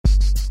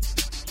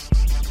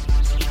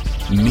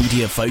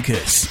Media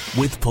Focus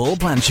with Paul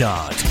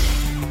Blanchard.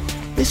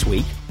 This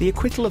week, the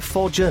acquittal of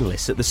 4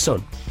 journalists at The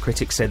Sun.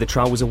 Critics say the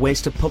trial was a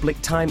waste of public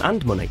time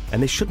and money,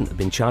 and they shouldn't have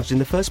been charged in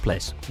the first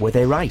place. Were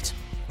they right?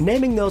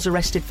 Naming those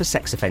arrested for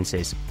sex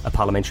offences. A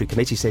parliamentary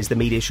committee says the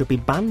media should be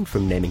banned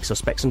from naming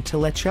suspects until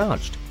they're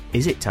charged.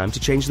 Is it time to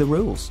change the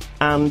rules?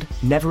 And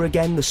never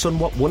again the Sun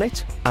what won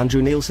it?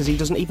 Andrew Neil says he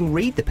doesn't even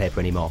read the paper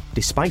anymore,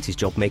 despite his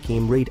job making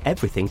him read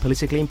everything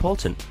politically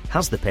important.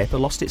 Has the paper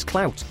lost its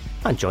clout?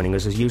 And joining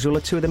us as usual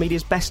are 2 of the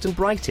media's best and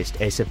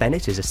brightest. Asa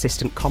Bennett is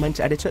assistant comment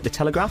editor at The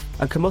Telegraph,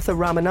 and Kamutha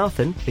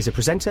Ramanathan is a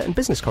presenter and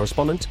business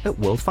correspondent at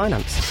World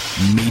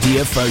Finance.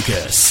 Media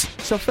Focus.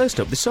 So first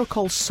up, the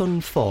so-called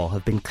Sun 4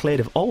 have been cleared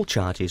of all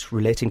charges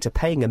relating to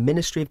paying a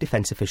Ministry of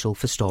Defence official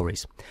for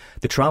stories.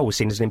 The trial was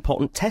seen as an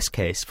important test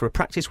case for a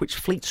practice which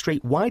Fleet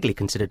Street widely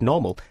considered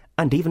normal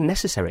and even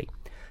necessary.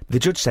 The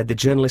judge said the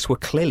journalists were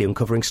clearly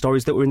uncovering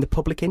stories that were in the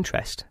public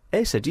interest.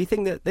 Asa, do you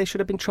think that they should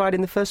have been tried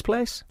in the first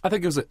place? I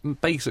think it was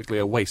basically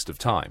a waste of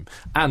time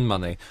and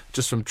money,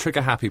 just from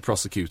trigger-happy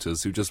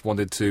prosecutors who just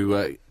wanted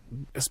to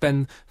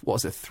spend,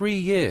 3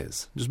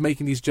 years just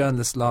making these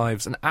journalists'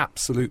 lives an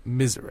absolute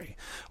misery.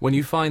 When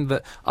you find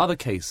that other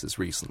cases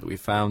recently, we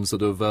found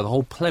sort of the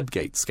whole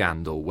Plebgate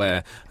scandal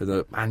where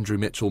Andrew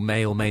Mitchell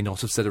may or may not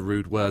have said a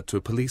rude word to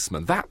a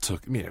policeman. That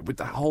took, with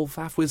that whole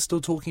faff, we're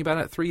still talking about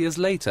it 3 years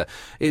later.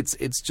 It's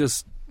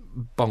just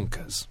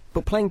bonkers.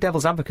 But playing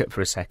devil's advocate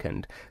for a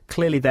second,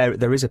 clearly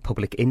there is a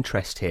public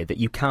interest here that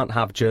you can't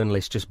have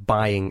journalists just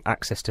buying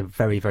access to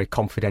very, very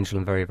confidential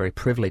and very, very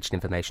privileged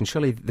information.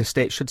 Surely the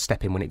state should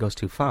step in when it goes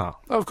too far.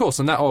 Oh, of course,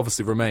 and that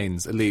obviously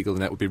remains illegal,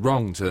 and it would be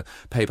wrong to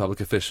pay public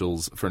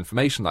officials for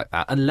information like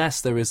that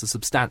unless there is a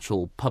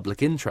substantial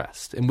public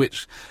interest, in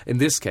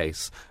this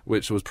case,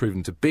 which was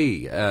proven to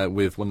be,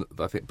 with one,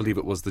 believe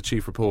it was the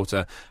chief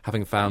reporter,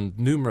 having found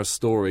numerous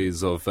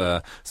stories of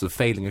sort of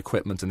failing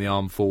equipment in the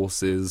armed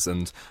forces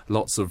and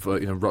lots of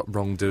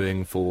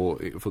wrongdoing for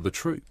the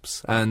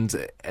troops, and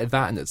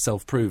that in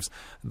itself proves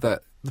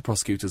that the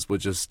prosecutors were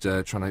just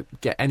trying to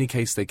get any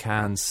case they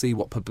can, see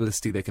what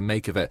publicity they can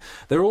make of it.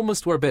 They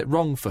almost were a bit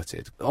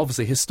wrong-footed.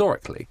 Obviously,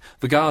 historically,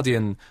 The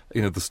Guardian,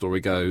 the story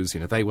goes,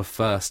 they were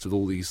first with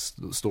all these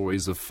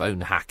stories of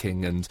phone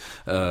hacking and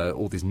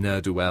all these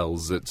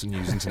ne'er-do-wells at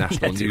News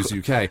International and News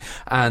UK.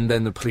 And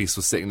then the police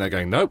were sitting there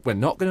going, nope, we're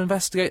not going to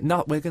investigate,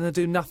 we're going to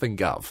do nothing,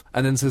 Gov.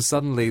 And then so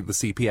suddenly the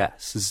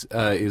CPS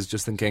is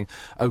just thinking,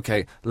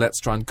 OK, let's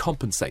try and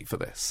compensate for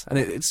this. And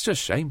it's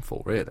just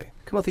shameful, really.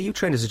 Kamutha, you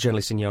trained as a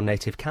journalist in your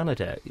native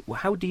Canada.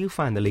 How do you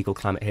find the legal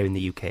climate here in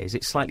the UK? Is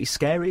it slightly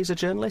scary as a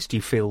journalist? Do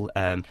you feel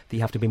that you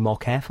have to be more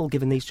careful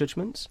given these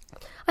judgments?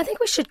 I think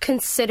we should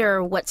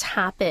consider what's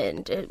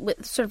happened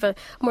with sort of a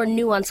more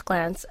nuanced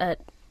glance at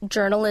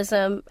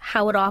journalism,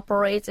 how it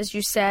operates, as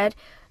you said,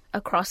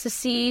 across the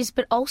seas,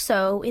 but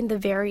also in the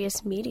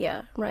various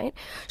media, right?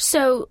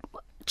 So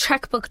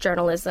checkbook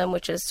journalism,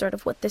 which is sort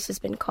of what this has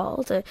been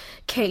called, a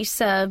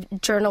case of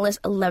journalists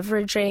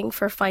leveraging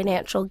for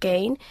financial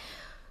gain,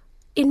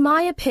 in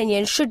my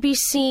opinion, should be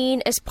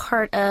seen as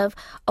part of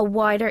a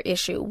wider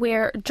issue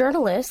where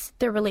journalists,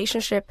 their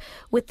relationship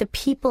with the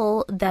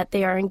people that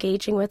they are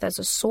engaging with as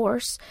a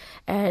source,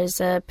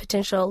 as a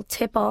potential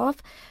tip-off,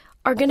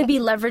 are going to be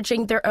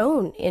leveraging their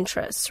own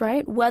interests,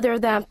 right? Whether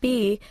that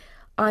be,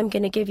 I'm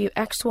going to give you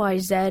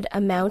XYZ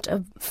amount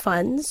of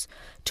funds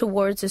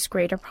towards this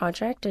greater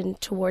project and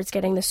towards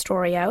getting the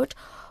story out,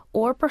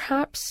 or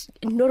perhaps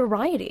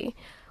notoriety,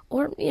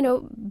 or,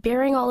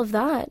 bearing all of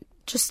that,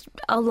 just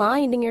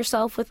aligning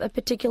yourself with a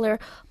particular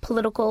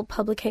political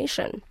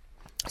publication.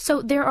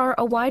 So there are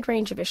a wide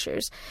range of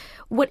issues.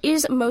 What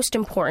is most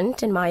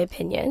important, in my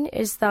opinion,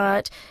 is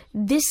that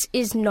this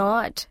is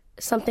not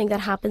something that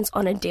happens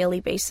on a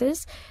daily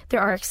basis. There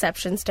are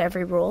exceptions to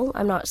every rule.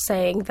 I'm not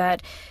saying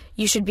that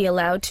you should be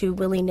allowed to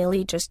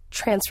willy-nilly just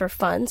transfer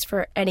funds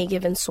for any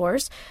given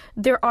source.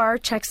 There are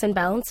checks and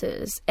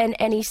balances, and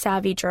any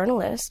savvy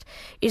journalist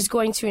is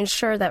going to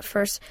ensure that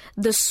first,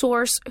 the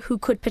source who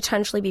could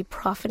potentially be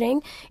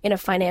profiting in a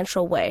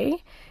financial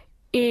way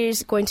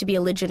is going to be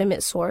a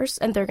legitimate source,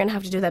 and they're going to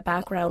have to do that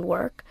background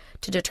work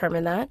to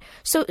determine that.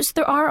 So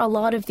there are a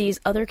lot of these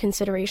other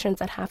considerations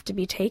that have to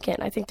be taken.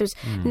 I think there's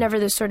never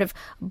this sort of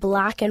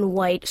black and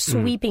white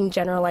sweeping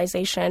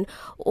generalization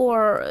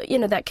or,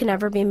 that can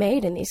never be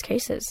made in these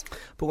cases.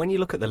 But when you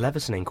look at the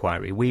Leveson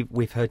inquiry,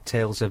 we've heard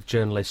tales of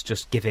journalists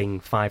just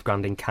giving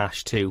 $5,000 in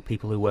cash to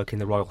people who work in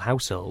the royal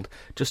household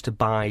just to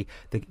buy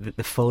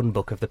the phone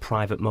book of the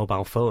private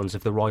mobile phones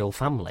of the royal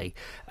family.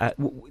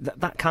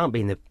 That can't be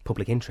in the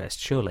public interest,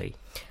 surely.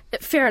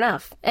 Fair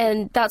enough.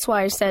 And that's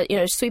why I said,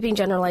 sweeping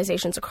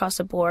generalizations across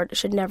the board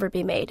should never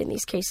be made in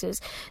these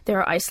cases. There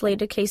are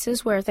isolated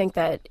cases where I think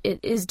that it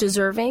is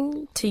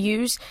deserving to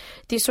use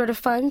these sort of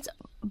funds.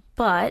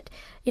 But,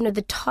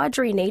 the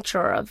tawdry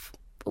nature of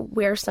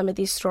where some of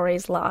these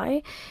stories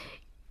lie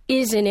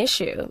is an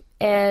issue.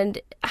 And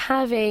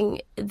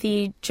having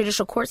the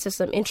judicial court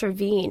system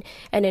intervene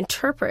and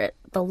interpret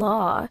the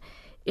law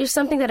is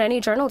something that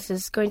any journalist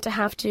is going to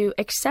have to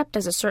accept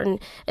as a certain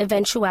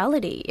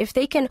eventuality. If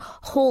they can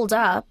hold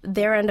up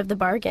their end of the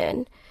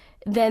bargain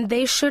then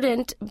they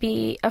shouldn't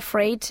be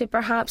afraid to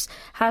perhaps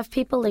have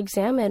people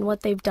examine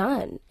what they've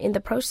done in the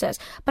process.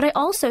 But I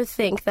also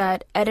think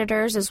that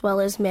editors as well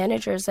as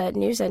managers at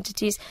news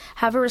entities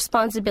have a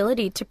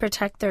responsibility to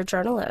protect their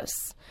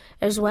journalists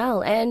as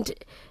well. And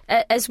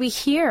as we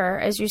hear,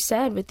 as you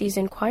said, with these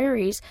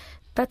inquiries,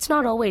 that's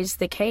not always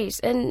the case.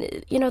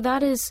 And,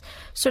 that is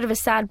sort of a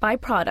sad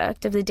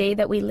byproduct of the day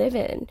that we live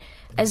in.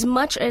 As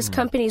much as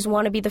companies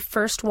want to be the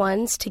first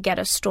ones to get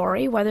a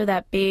story, whether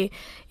that be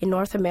in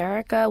North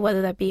America,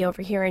 whether that be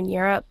over here in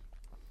Europe,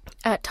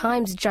 at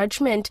times,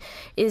 judgment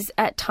is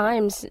at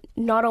times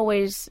not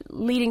always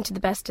leading to the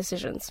best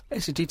decisions.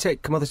 So do you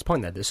take Mother's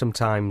point there that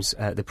sometimes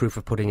the proof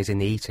of pudding is in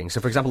the eating?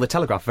 So, for example, The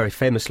Telegraph very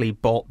famously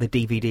bought the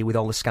DVD with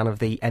all the scan of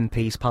the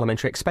MP's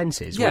parliamentary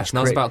expenses. Yes, and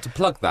I was about to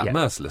plug that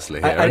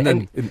mercilessly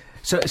here.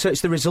 So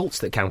it's the results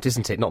that count,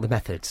 isn't it, not the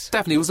methods?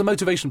 Definitely, it was the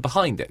motivation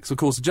behind it. Because, of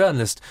course, a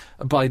journalist,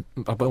 by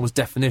almost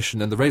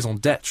definition, and the raison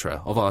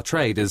d'etre of our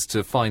trade is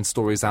to find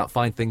stories out,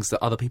 find things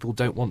that other people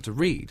don't want to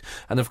read.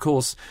 And, of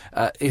course,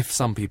 if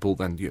some people,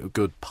 then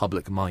good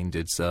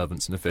public-minded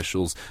servants and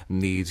officials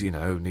need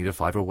a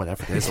fiver or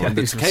whatever it is, or in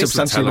the case of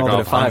the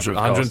Telegraph,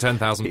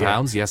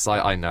 £110,000, yes,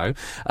 I know,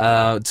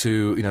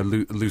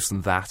 to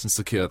loosen that and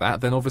secure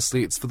that, then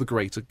obviously it's for the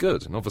greater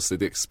good. And obviously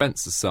the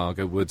expenses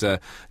saga would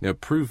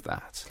prove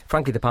that.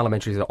 Frankly, the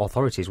parliamentary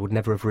authorities would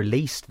never have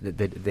released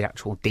the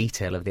actual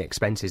detail of the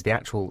expenses, the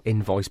actual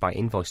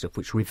invoice-by-invoice stuff,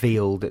 which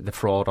revealed the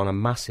fraud on a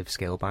massive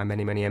scale by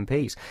many, many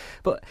MPs.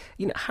 But,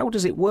 how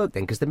does it work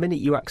then? Because the minute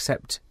you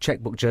accept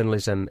chequebook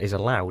journalism is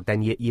allowed,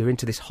 then you're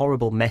into this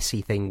horrible,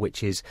 messy thing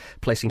which is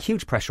placing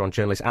huge pressure on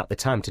journalists at the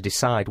time to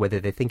decide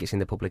whether they think it's in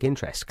the public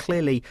interest.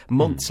 Clearly,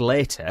 months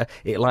later,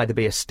 it'll either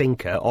be a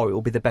stinker or it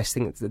will be the best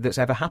thing that's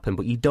ever happened,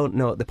 but you don't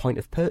know at the point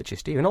of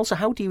purchase, do you? And also,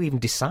 how do you even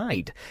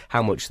decide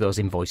how much those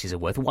invoices are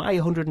worth? Why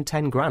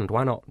 110 grand?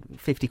 Why not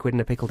 50 quid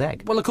and a pickled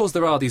egg? Well, of course,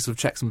 there are these sort of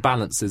checks and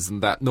balances,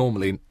 and that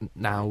normally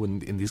now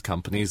in these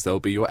companies, there'll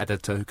be your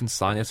editor who can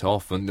sign it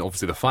off, and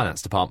obviously the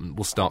finance department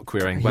will start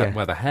querying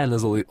where the hell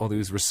is all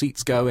these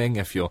receipts going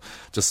if you're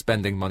just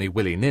spending money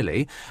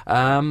willy-nilly.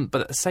 But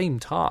at the same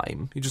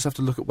time, you just have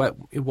to look at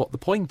what the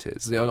point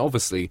is.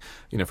 Obviously,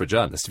 for a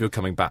journalist, if you're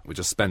coming back with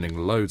just spending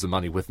loads of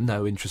money with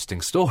no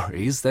interesting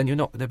stories, then you're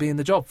not going to be in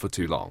the job for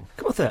too long.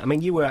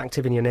 Kamatha, you were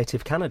active in your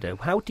native Canada.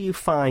 How do you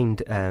find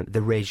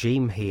the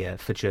regime here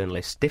for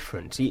journalists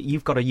different?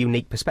 You've got a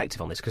unique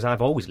perspective on this, because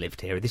I've always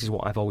lived here. This is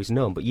what I've always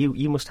known. But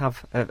you must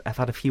have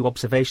had a few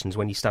observations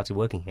when you started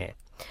working here.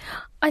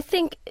 I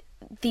think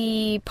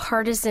the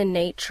partisan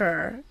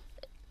nature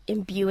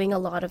imbuing a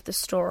lot of the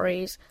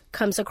stories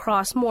comes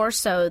across more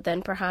so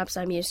than perhaps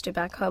I'm used to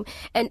back home.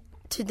 And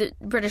to the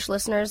British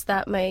listeners,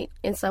 that might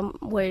in some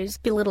ways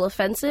be a little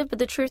offensive, but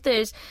the truth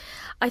is,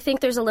 I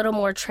think there's a little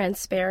more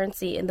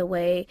transparency in the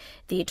way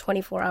the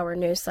 24-hour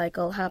news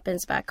cycle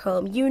happens back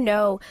home.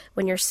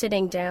 When you're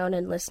sitting down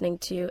and listening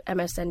to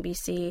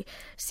MSNBC,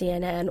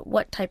 CNN,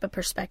 what type of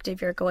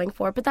perspective you're going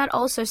for, but that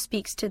also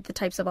speaks to the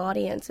types of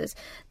audiences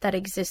that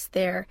exist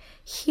there.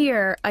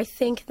 Here, I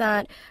think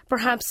that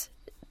perhaps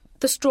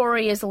the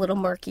story is a little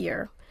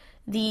murkier.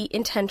 The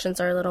intentions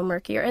are a little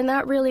murkier, and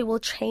that really will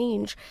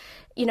change,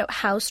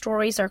 how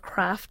stories are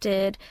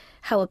crafted,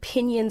 how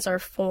opinions are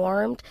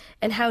formed,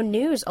 and how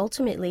news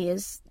ultimately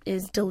is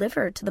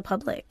delivered to the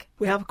public.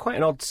 We have quite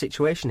an odd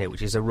situation here,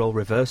 which is a role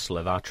reversal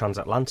of our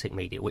transatlantic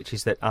media, which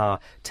is that our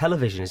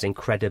television is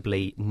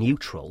incredibly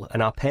neutral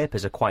and our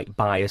papers are quite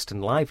biased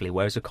and lively,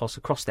 whereas, of course,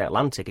 across the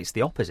Atlantic, it's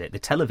the opposite. The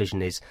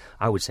television is,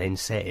 I would say,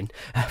 insane,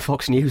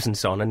 Fox News and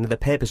so on, and the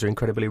papers are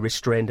incredibly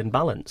restrained and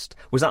balanced.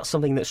 Was that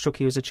something that struck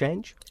you as a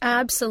change?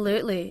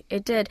 Absolutely,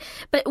 it did.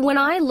 But when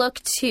I look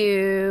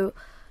to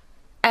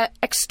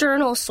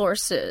external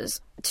sources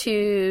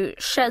to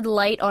shed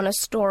light on a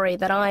story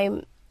that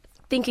I'm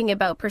thinking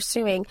about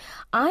pursuing,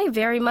 I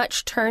very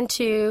much turn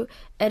to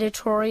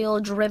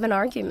editorial-driven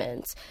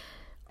arguments.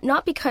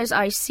 Not because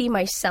I see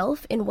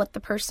myself in what the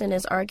person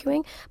is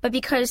arguing, but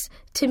because,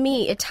 to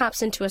me, it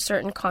taps into a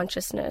certain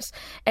consciousness.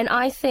 And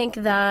I think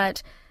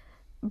that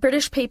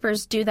British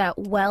papers do that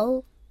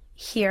well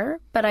here,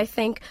 but I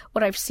think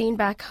what I've seen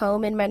back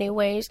home in many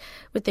ways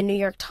with the New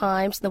York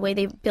Times, the way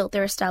they've built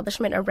their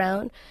establishment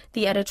around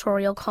the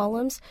editorial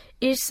columns,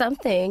 is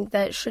something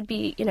that should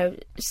be,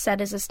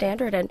 set as a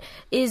standard and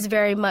is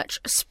very much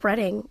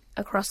spreading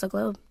across the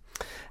globe.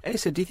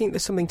 Asa, do you think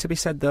there's something to be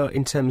said, though,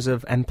 in terms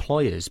of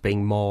employers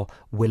being more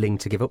willing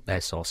to give up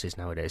their sources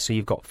nowadays? So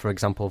you've got, for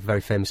example,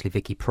 very famously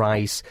Vicky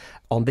Pryce.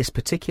 On this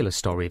particular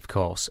story, of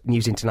course,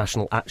 News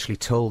International actually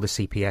told the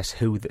CPS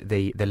who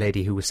the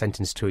lady who was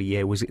sentenced to a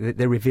year was.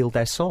 They revealed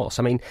their source.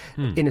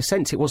 In a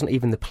sense, it wasn't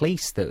even the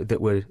police that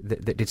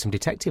did some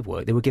detective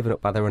work. They were given up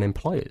by their own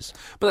employers.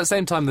 But at the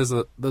same time,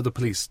 the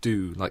police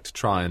do like to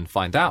try and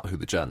find out who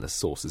the journalist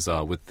sources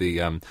are with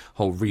the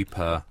whole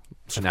Reaper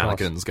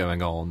shenanigans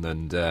going on,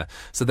 and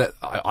so that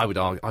I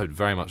would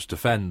very much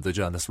defend the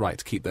journalist's right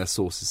to keep their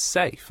sources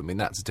safe.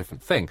 That's a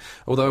different thing.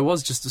 Although I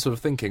was just sort of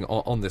thinking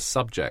on this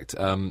subject,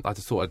 I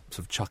just thought I'd sort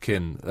of chuck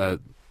in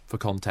for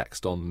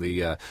context on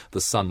the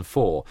Sun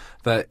 4,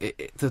 that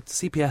the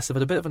CPS have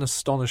had a bit of an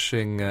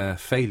astonishing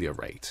failure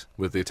rate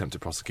with the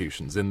attempted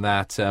prosecutions, in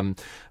that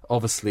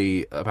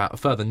obviously about a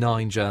further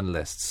 9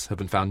 journalists have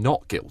been found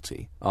not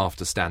guilty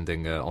after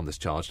standing on this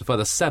charge. A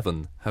further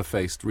 7 have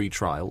faced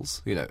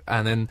retrials,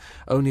 and then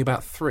only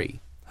about 3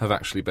 have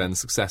actually been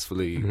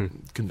successfully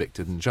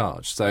convicted and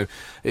charged. So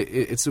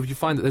it's you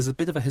find that there's a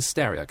bit of a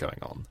hysteria going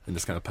on in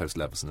this kind of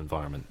post-Leveson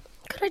environment.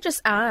 Could I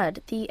just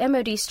add, the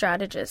MOD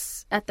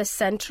strategist at the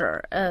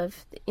center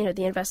of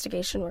the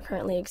investigation we're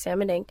currently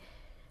examining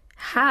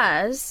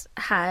has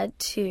had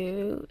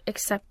to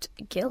accept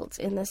guilt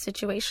in this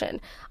situation.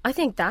 I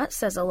think that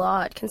says a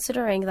lot,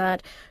 considering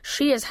that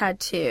she has had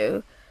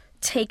to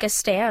take a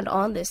stand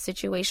on this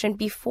situation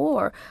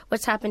before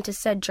what's happened to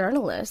said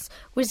journalists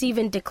was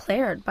even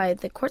declared by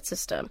the court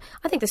system.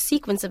 I think the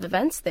sequence of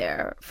events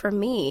there, for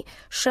me,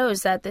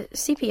 shows that the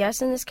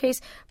CPS in this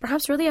case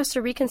perhaps really has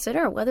to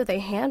reconsider whether they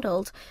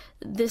handled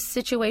this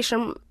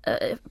situation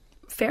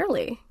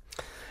fairly.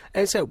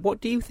 So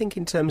what do you think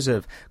in terms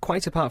of,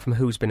 quite apart from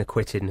who's been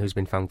acquitted and who's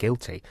been found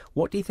guilty,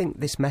 what do you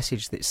think this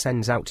message that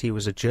sends out to you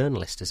as a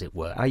journalist, as it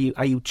were? Are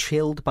you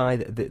chilled by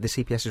the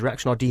CPS's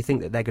reaction, or do you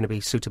think that they're going to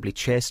be suitably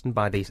chastened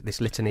by this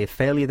litany of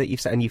failure that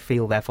you've said, and you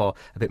feel therefore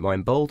a bit more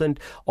emboldened?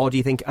 Or do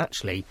you think,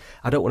 actually,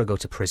 I don't want to go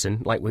to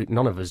prison, like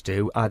none of us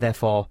do, I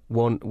therefore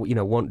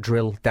won't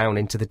drill down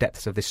into the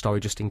depths of this story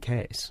just in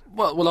case?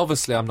 Well,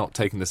 obviously I'm not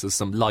taking this as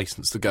some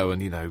licence to go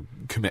and,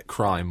 commit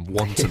crime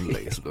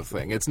wantonly sort of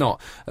thing. It's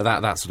not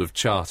that sort of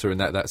charter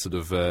and that sort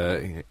of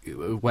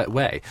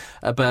way.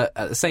 But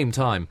at the same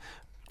time,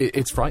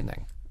 it's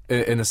frightening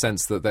in a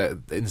sense that they're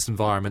in this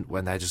environment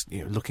when they're just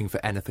looking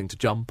for anything to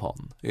jump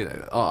on.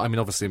 I mean,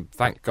 obviously,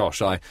 thank gosh,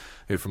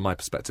 from my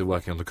perspective,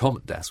 working on the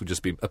comment desk would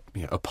just be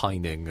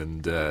opining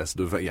and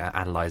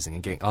analysing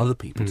and getting other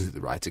people to do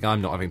the writing.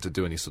 I'm not having to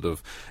do any sort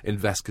of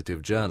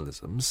investigative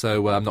journalism,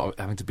 so I'm not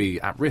having to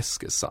be at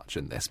risk as such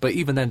in this. But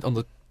even then,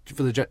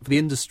 for the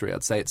industry,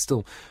 I'd say it's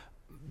still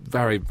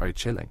very, very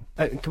chilling.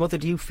 Camotha,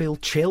 do you feel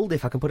chilled,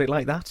 if I can put it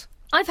like that?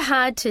 I've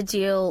had to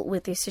deal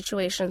with these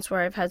situations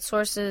where I've had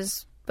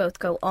sources both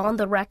go on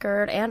the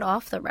record and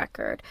off the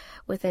record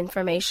with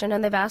information,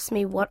 and they've asked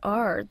me what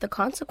are the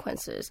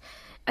consequences.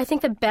 I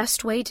think the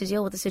best way to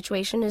deal with the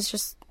situation is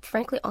just,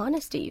 frankly,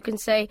 honesty. You can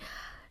say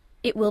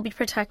it will be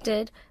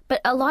protected, but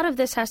a lot of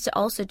this has to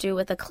also do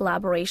with a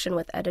collaboration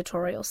with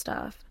editorial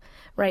staff,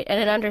 right?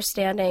 And an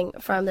understanding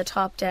from the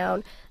top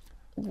down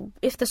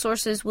if the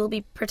sources will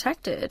be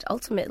protected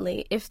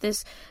ultimately, if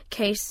this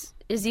case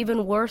is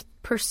even worth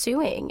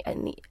pursuing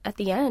at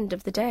the end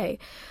of the day.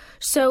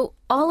 So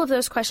all of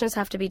those questions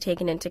have to be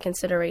taken into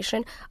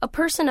consideration. A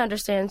person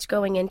understands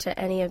going into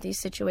any of these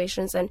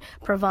situations and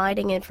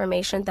providing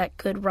information that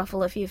could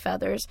ruffle a few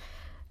feathers.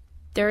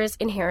 There is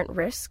inherent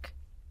risk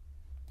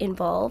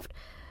involved,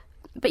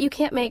 but you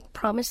can't make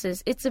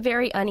promises. It's a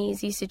very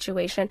uneasy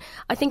situation.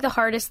 I think the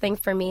hardest thing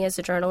for me as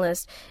a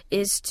journalist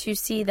is to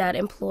see that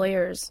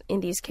employers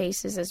in these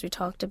cases, as we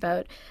talked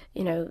about,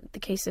 the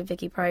case of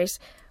Vicky Price,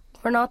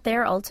 we're not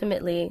there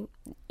ultimately.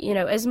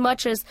 As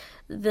much as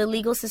the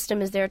legal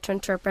system is there to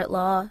interpret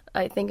law,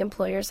 I think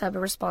employers have a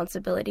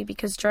responsibility,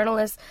 because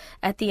journalists,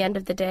 at the end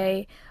of the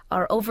day,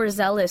 are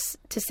overzealous,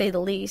 to say the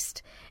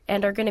least,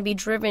 and are going to be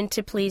driven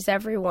to please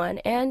everyone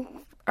and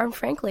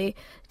frankly,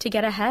 to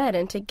get ahead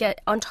and to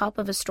get on top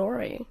of a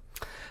story.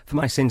 For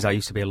my sins, I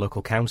used to be a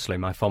local councillor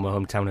in my former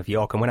hometown of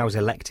York, and when I was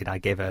elected, I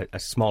gave a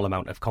small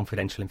amount of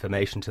confidential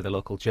information to the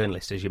local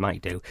journalist, as you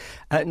might do.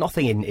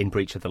 Nothing in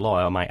breach of the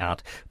law, I might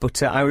add.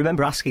 But I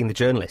remember asking the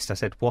journalist, I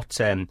said, what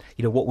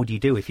would you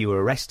do if you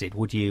were arrested?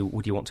 Would you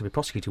want to be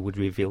prosecuted? Would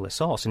you reveal the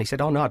source? And he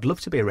said, oh, no, I'd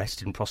love to be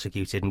arrested and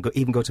prosecuted and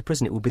even go to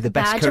prison. It would be the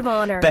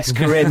best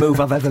career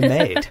move I've ever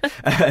made.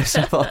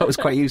 So I thought that was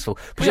quite useful.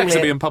 It should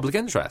actually be in public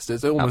interest.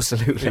 It's almost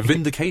absolutely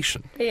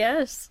vindication.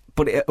 Yes.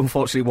 But it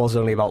unfortunately was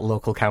only about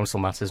local council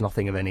matters,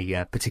 nothing of any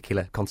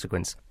particular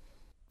consequence.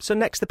 So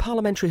next, the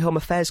Parliamentary Home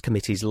Affairs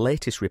Committee's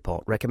latest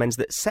report recommends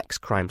that sex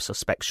crime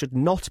suspects should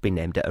not be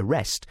named at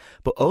arrest,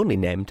 but only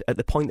named at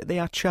the point that they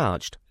are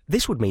charged.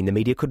 This would mean the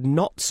media could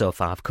not so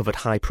far have covered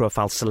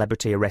high-profile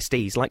celebrity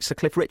arrestees like Sir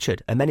Cliff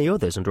Richard and many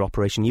others under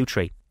Operation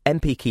Yewtree.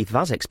 MP Keith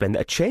Vaz explained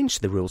that a change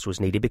to the rules was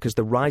needed because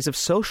the rise of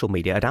social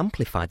media had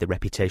amplified the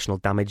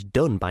reputational damage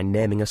done by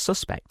naming a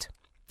suspect.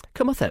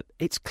 Camotha,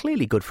 it's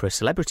clearly good for a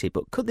celebrity,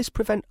 but could this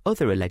prevent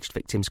other alleged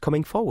victims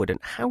coming forward, and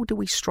how do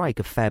we strike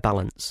a fair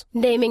balance?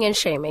 Naming and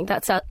shaming,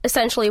 that's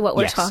essentially what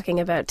we're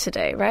talking about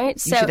today,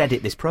 right? You should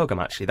edit this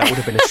programme, actually. That would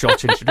have been a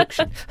short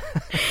introduction.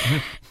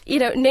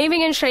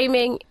 Naming and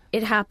shaming,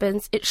 it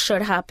happens, it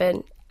should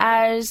happen.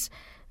 As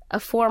a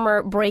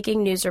former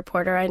breaking news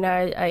reporter, I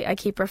know I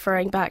keep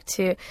referring back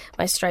to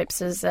my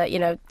stripes as,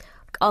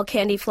 all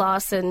candy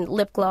floss and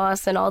lip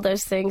gloss and all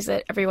those things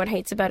that everyone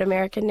hates about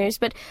American news.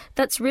 But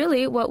that's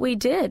really what we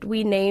did.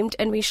 We named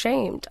and we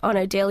shamed on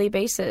a daily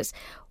basis.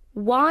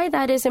 Why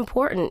that is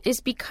important is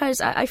because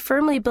I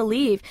firmly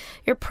believe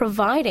you're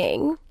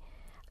providing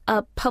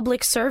a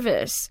public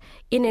service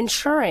in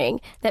ensuring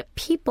that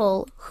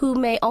people who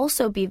may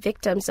also be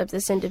victims of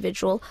this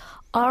individual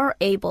are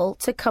able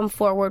to come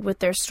forward with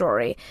their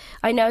story.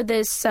 I know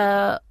this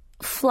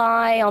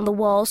fly on the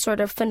wall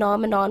sort of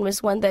phenomenon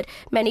was one that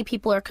many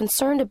people are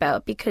concerned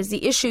about, because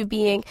the issue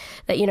being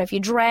that, if you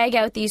drag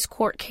out these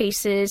court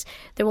cases,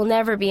 there will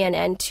never be an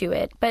end to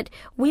it. But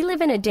we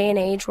live in a day and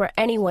age where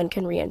anyone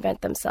can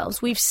reinvent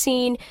themselves. We've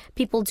seen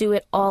people do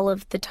it all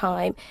of the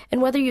time.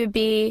 And whether you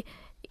be,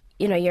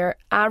 your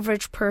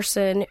average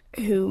person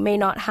who may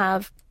not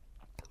have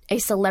a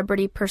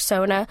celebrity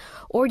persona,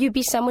 or you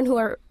be someone who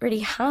already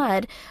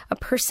had a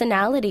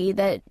personality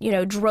that,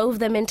 drove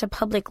them into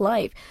public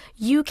life,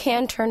 you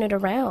can turn it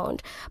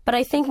around. But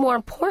I think more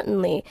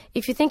importantly,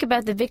 if you think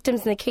about the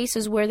victims in the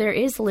cases where there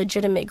is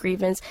legitimate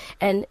grievance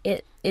and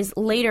it is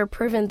later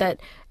proven that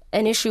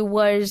an issue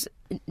was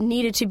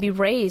needed to be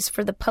raised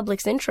for the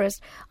public's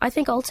interest, I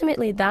think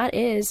ultimately that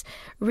is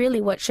really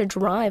what should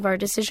drive our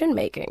decision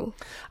making.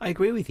 I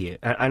agree with you,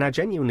 and I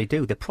genuinely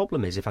do. The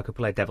problem is, if I could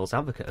play devil's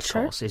advocate, of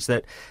course, is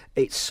that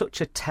it's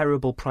such a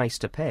terrible price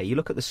to pay. You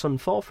look at the Sun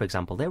 4, for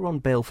example, they were on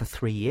bail for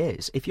 3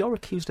 years. If you're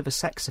accused of a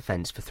sex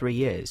offence for 3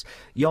 years,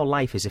 your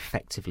life is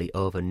effectively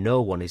over.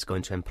 No one is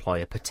going to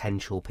employ a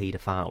potential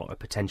paedophile or a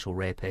potential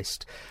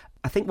rapist.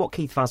 I think what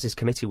Keith Vass's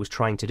committee was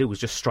trying to do was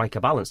just strike a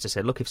balance to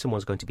say, look, if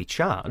someone's going to be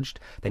charged,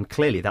 then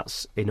clearly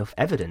that's enough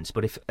evidence.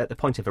 But if at the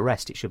point of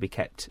arrest, it should be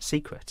kept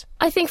secret.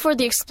 I think for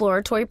the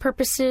exploratory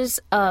purposes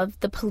of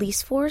the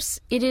police force,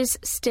 it is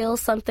still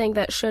something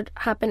that should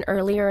happen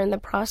earlier in the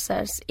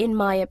process, in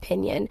my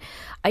opinion.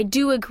 I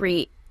do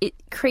agree. It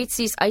creates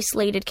these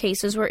isolated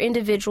cases where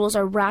individuals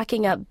are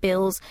racking up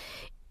bills,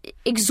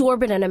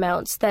 exorbitant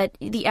amounts that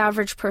the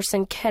average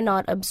person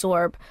cannot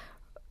absorb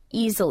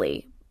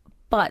easily.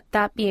 But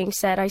that being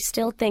said, I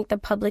still think the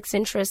public's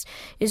interest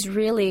is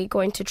really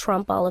going to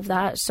trump all of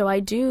that. So I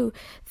do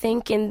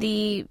think in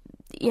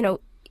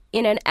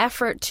an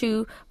effort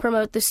to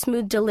promote the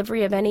smooth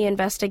delivery of any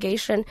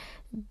investigation,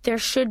 there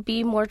should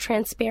be more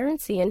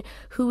transparency in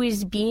who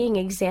is being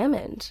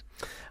examined.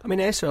 I mean,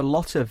 Asa, a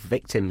lot of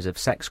victims of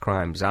sex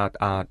crimes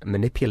are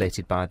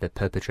manipulated by the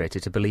perpetrator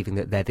to believing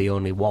that they're the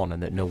only one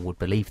and that no one would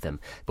believe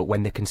them. But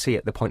when they can see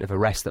at the point of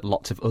arrest that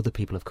lots of other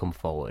people have come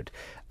forward,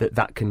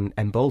 that can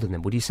embolden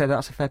them. Would you say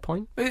that's a fair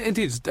point?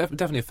 Indeed, it's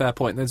definitely a fair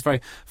point. There's a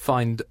very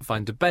fine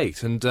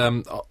debate. And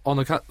on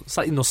a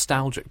slightly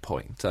nostalgic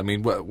point, I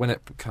mean, when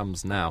it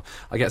comes now,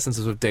 I get a sense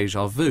of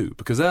deja vu,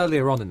 because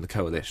earlier on in the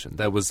coalition,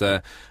 there was,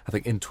 I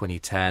think in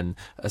 2010,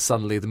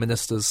 suddenly the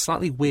ministers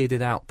slightly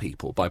weirded out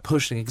people by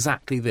pushing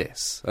exactly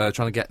this,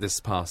 trying to get this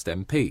past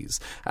MPs.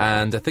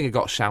 And I think it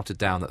got shouted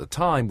down at the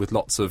time with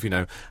lots of,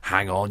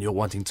 hang on, you're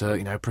wanting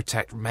to,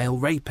 protect male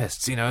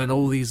rapists, and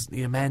all these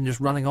men just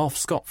running off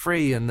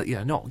scot-free and,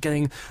 not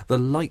getting the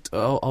light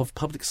of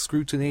public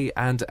scrutiny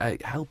and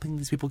helping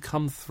these people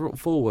come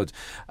forward.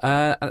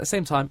 At the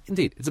same time,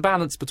 indeed, it's a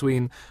balance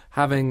between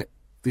having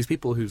these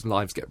people whose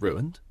lives get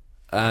ruined,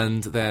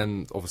 and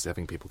then obviously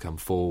having people come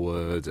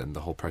forward and the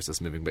whole process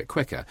moving a bit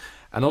quicker.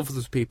 And of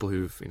those people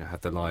who've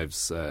had their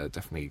lives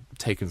definitely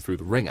taken through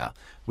the ringer,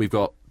 we've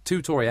got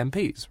 2 Tory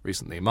MPs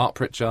recently, Mark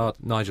Pritchard,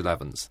 Nigel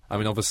Evans. I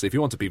mean, obviously, if you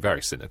want to be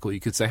very cynical,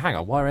 you could say, hang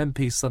on, why are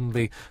MPs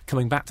suddenly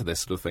coming back to this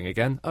sort of thing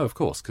again? Oh, of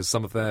course, because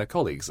some of their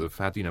colleagues have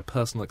had,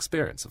 personal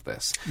experience of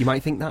this. You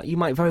might think that. You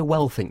might very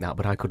well think that,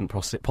 but I couldn't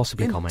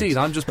possibly comment. Indeed,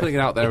 I'm just putting it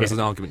out there as an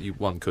argument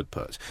one could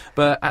put.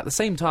 But at the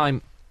same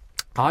time,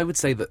 I would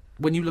say that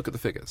when you look at the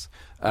figures,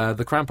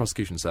 the Crown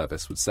Prosecution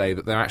Service would say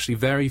that there are actually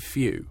very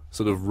few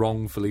sort of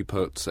wrongfully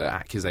put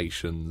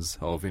accusations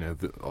of,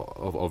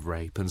 of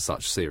rape and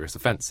such serious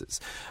offences.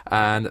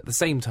 And at the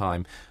same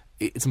time,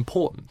 it's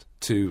important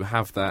to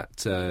have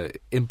that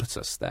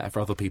impetus there for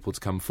other people to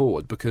come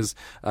forward, because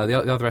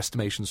the other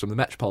estimations from the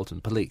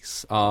Metropolitan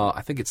Police are,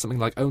 I think it's something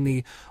like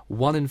only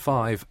 1 in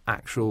 5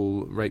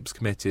 actual rapes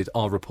committed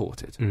are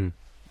reported.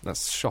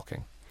 That's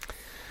shocking.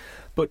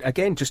 But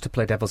again, just to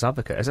play devil's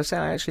advocate, as I say,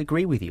 I actually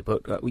agree with you.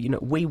 But,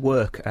 we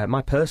work,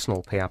 my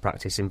personal PR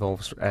practice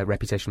involves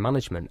reputation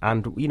management.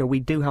 And,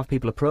 we do have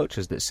people approach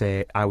us that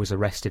say, I was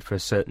arrested for a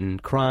certain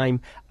crime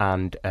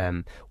and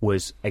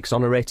was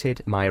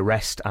exonerated. My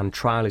arrest and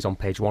trial is on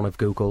page 1 of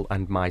Google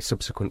and my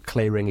subsequent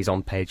clearing is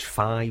on page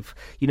 5.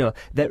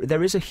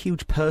 There is a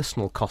huge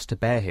personal cost to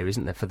bear here,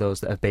 isn't there, for those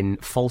that have been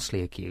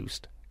falsely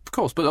accused? Of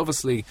course, but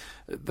obviously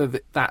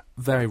that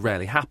very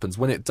rarely happens.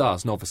 When it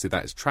does, and obviously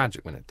that is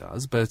tragic when it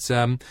does, but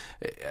at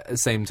the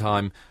same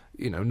time,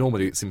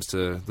 normally it seems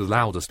the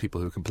loudest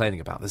people who are complaining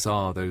about this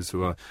are those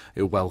who are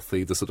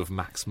wealthy, the sort of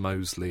Max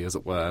Mosley, as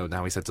it were.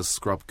 Now he's had to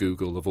scrub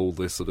Google of all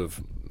this sort of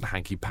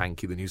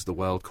hanky-panky the news of the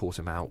world caught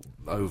him out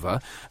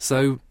over.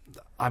 So,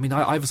 I mean,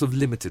 I have a sort of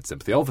limited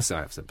sympathy. Obviously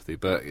I have sympathy,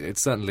 but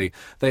it's certainly,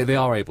 they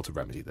are able to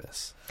remedy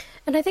this.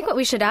 And I think what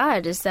we should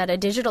add is that a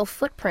digital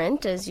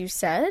footprint, as you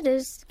said,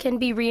 can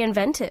be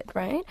reinvented,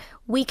 right?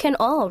 We can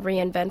all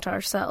reinvent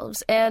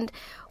ourselves. And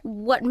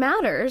what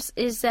matters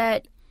is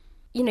that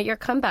your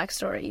comeback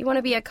story. You want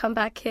to be a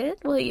comeback kid?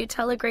 Well, you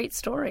tell a great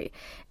story.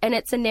 And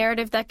it's a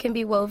narrative that can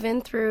be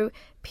woven through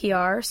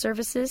PR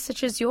services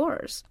such as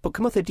yours. But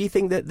Kamutha, do you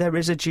think that there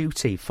is a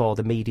duty for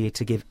the media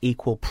to give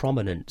equal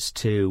prominence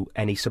to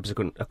any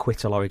subsequent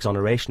acquittal or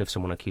exoneration of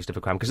someone accused of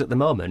a crime? Because at the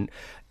moment,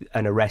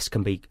 an arrest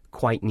can be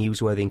quite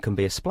newsworthy and can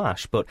be a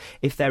splash. But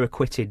if they're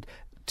acquitted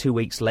 2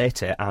 weeks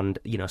later and,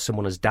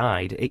 someone has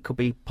died, it could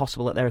be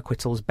possible that their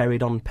acquittal is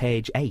buried on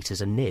page 8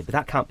 as a nib.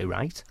 That can't be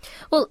right.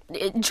 Well,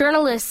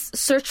 journalists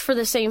search for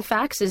the same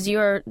facts as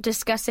you're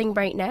discussing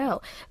right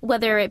now,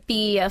 whether it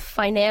be a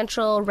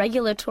financial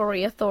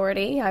regulatory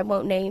authority, I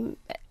won't name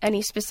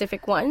any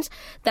specific ones,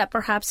 that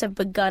perhaps have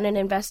begun an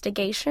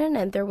investigation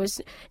and there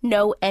was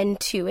no end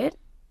to it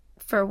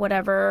for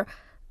whatever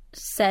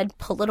said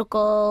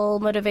political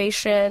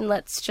motivation.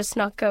 Let's just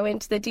not go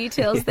into the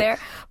details there.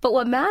 But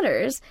what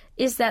matters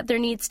is that there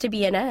needs to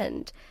be an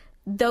end.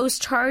 Those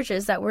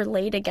charges that were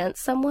laid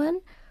against someone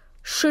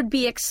should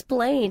be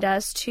explained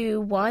as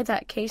to why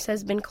that case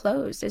has been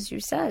closed, as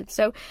you said.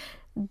 So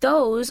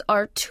those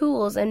are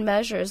tools and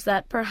measures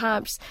that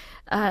perhaps,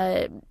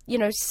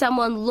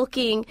 someone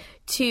looking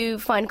to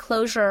find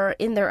closure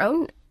in their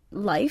own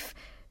life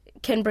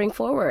can bring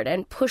forward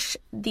and push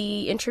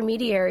the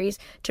intermediaries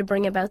to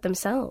bring about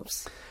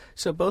themselves.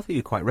 So both of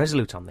you quite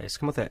resolute on this.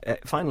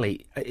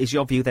 Finally, is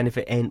your view then, if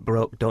it ain't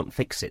broke, don't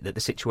fix it, that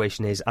the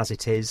situation is as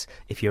it is?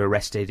 If you're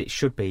arrested, it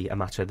should be a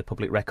matter of the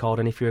public record,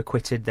 and if you're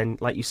acquitted, then,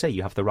 like you say,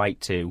 you have the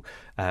right to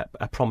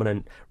a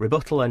prominent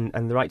rebuttal and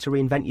the right to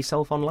reinvent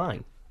yourself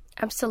online?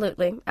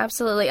 Absolutely.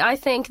 I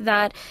think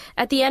that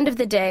at the end of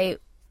the day,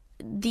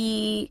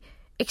 the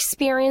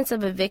experience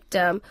of a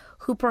victim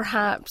who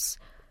perhaps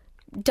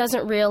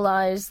doesn't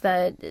realize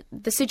that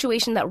the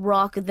situation that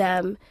rocked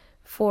them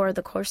for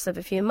the course of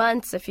a few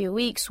months, a few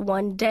weeks,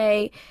 one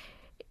day,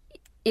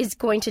 is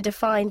going to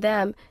define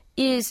them,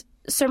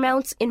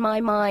 surmounts, in my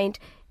mind,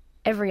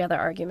 every other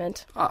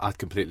argument. I'd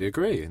completely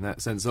agree in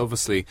that sense.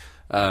 Obviously,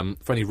 for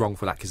any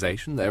wrongful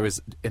accusation, there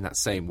is, in that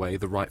same way,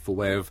 the rightful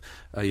way of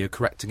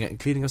correcting it and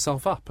cleaning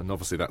yourself up. And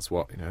obviously that's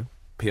what,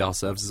 PR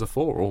services are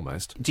for,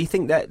 almost. Do you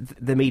think that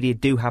the media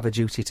do have a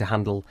duty to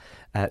handle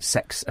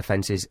sex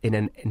offences in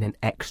an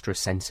extra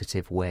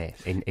sensitive way,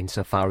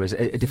 insofar as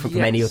different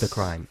from any other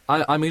crime?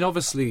 I mean,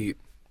 obviously,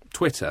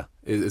 Twitter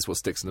is what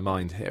sticks in the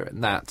mind here,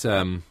 and that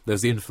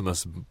there's the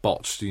infamous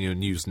botched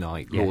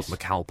Newsnight, Lord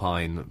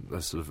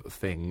McAlpine sort of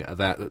thing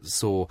that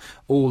saw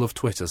all of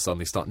Twitter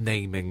suddenly start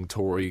naming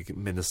Tory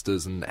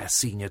ministers and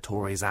senior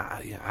Tories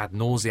ad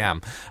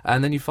nauseam,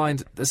 and then you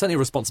find there's certainly a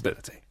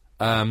responsibility.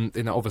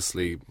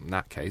 Obviously, in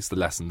that case, the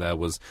lesson there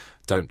was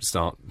don't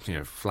start,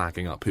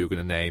 flagging up who you're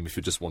going to name if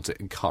you just want to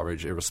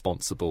encourage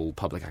irresponsible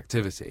public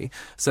activity.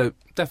 So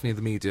definitely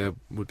the media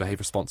would behave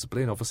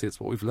responsibly, and obviously it's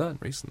what we've learned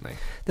recently.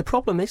 The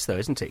problem is, though,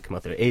 isn't it,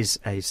 Kamutha, is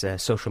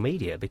social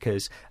media,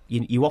 because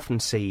you often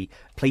see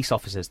police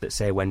officers that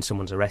say when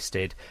someone's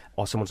arrested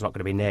or someone's not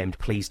going to be named,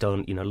 please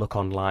don't, look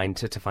online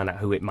to find out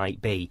who it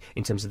might be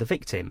in terms of the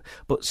victim.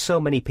 But so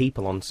many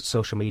people on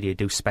social media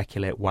do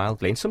speculate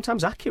wildly, and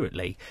sometimes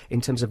accurately,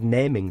 in terms of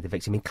naming the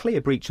victim in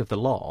clear breach of the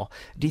law.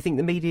 Do you think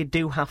the media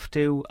do have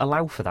to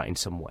allow for that in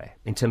some way,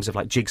 in terms of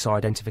like jigsaw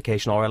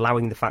identification, or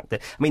allowing the fact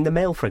that, the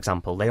Mail, for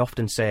example, they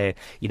often say,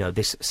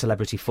 this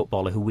celebrity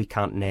footballer who we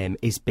can't name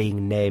is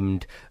being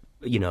named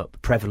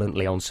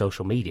prevalently on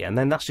social media, and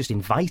then that's just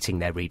inviting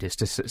their readers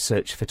to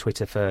search for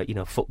Twitter for,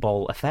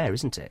 football affair,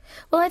 isn't it?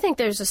 Well, I think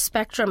there's a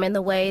spectrum in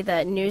the way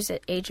that news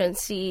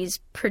agencies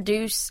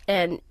produce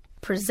and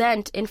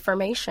present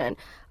information.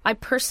 I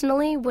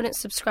personally wouldn't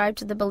subscribe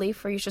to the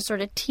belief where you should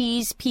sort of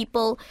tease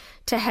people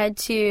to head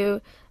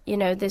to,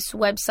 this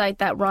website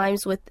that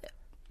rhymes with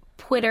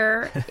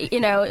Twitter,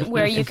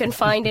 where you can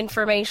find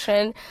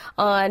information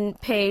on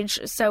page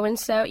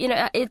so-and-so.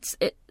 It's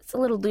a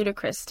little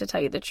ludicrous, to tell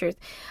you the truth.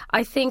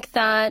 I think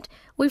that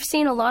we've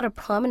seen a lot of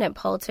prominent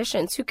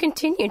politicians who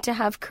continue to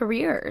have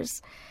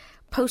careers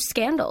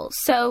post-scandal.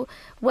 So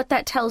what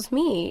that tells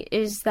me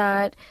is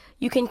that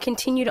you can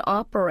continue to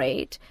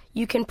operate,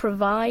 you can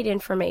provide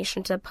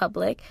information to the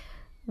public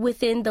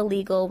within the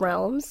legal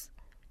realms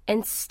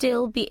and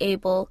still be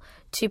able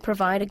to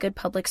provide a good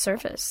public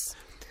service.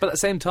 But at the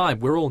same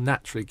time, we're all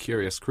naturally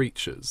curious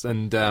creatures,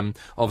 and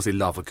obviously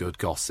love a good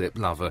gossip,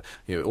 love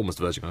almost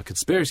verging on a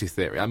conspiracy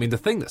theory. I mean, the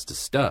thing that's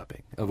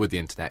disturbing with the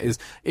internet is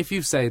if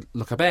you say,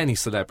 look up any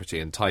celebrity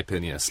and type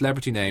in,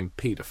 celebrity name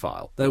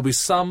paedophile, there'll be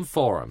some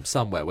forum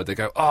somewhere where they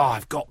go, oh,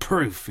 I've got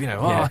proof,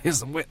 here's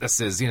some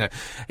witnesses,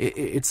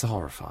 it's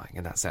horrifying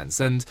in that sense.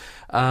 And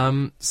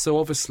so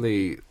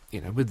obviously,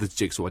 with the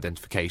jigsaw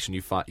identification,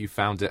 you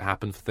found it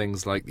happen for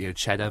things like,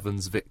 Ched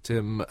Evans'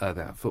 victim,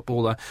 the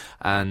footballer,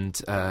 and,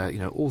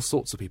 all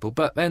sorts of people.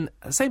 But then,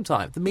 at the same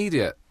time, the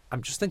media,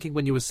 I'm just thinking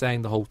when you were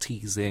saying the whole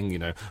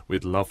teasing,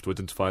 we'd love to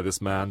identify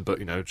this man, but,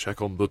 check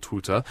on the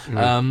Twitter.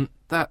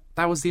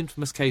 That was the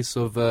infamous case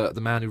of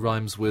the man who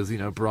rhymes with,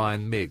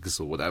 Brian Miggs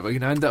or whatever,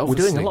 and we're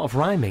doing a lot of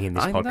rhyming in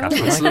this podcast.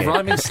 It's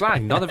rhyming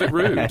slang, none of it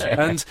rude.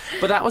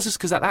 But that was just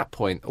because at that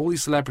point, all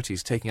these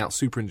celebrities taking out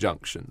super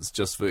injunctions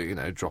just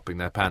for, dropping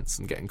their pants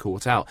and getting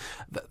caught out,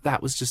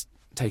 that was just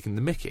taking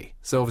the mickey.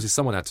 So obviously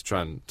someone had to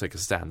try and take a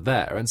stand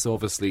there, and so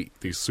obviously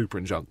these super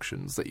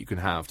injunctions that you can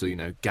have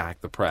to, gag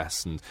the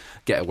press and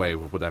get away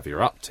with whatever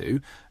you're up to,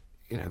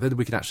 then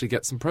we can actually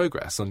get some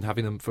progress on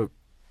having them for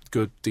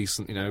good,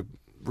 decent,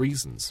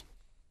 reasons.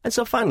 And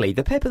so finally,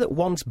 the paper that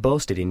once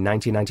boasted in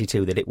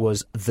 1992 that it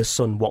was The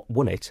Sun what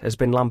won it has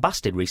been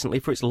lambasted recently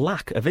for its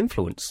lack of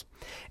influence.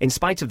 In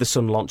spite of The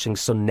Sun launching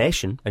Sun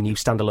Nation, a new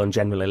standalone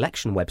general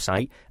election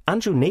website,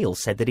 Andrew Neil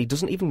said that he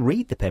doesn't even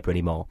read the paper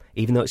anymore,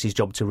 even though it's his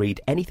job to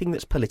read anything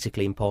that's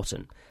politically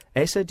important.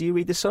 Asa, do you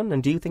read The Sun,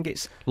 and do you think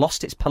it's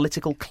lost its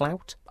political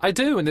clout? I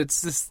do, and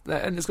it's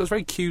got this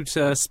very cute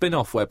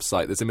spin-off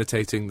website that's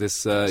imitating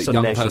this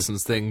young Nation.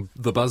 person's thing,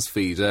 the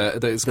BuzzFeed,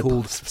 that is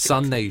called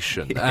Sun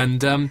Nation.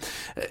 And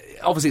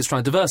obviously it's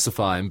trying to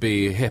diversify and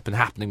be hip and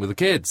happening with the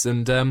kids.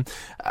 And the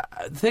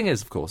thing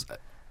is, of course,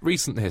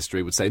 recent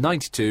history would say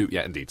 92,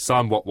 yeah, indeed,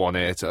 Sun what won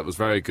it, it was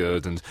very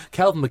good, and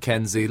Kelvin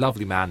Mackenzie,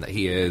 lovely man that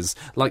he is,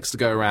 likes to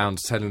go around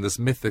telling this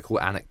mythical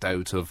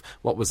anecdote of,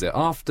 what was it,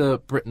 after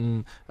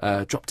Britain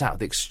dropped out of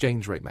the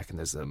exchange rate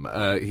mechanism,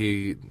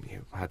 he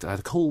had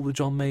a call with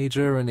John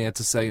Major, and he had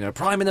to say,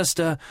 Prime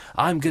Minister,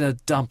 I'm going to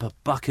dump a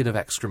bucket of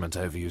excrement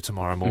over you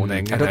tomorrow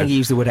morning. I don't think he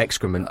used the word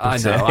excrement. I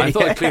know, I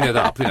thought I'd clean it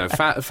up,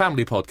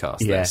 family podcast,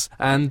 this.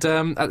 Yeah. And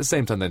at the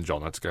same time, then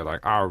John had to go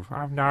like, oh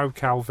no,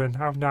 Kelvin,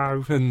 oh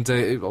no,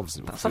 and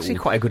obviously, That's actually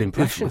quite a good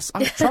impression.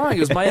 I'm trying.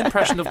 It was my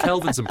impression of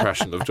Kelvin's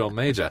impression of John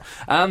Major.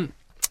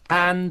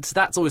 And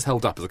that's always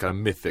held up as a kind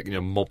of mythic,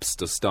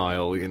 mobster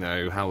style,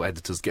 how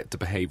editors get to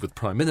behave with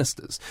prime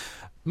ministers.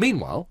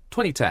 Meanwhile,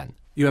 2010,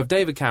 you have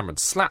David Cameron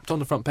slapped on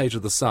the front page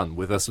of The Sun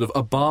with a sort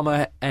of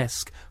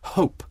Obama-esque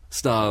hope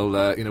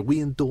style, we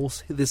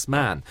endorse this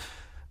man.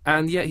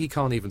 And yet he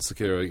can't even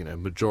secure a,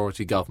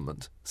 majority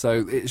government.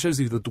 So it shows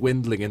you the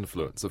dwindling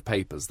influence of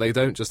papers. They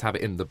don't just have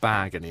it in the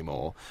bag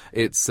anymore.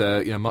 It's,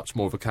 much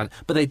more of a kind...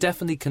 But they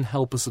definitely can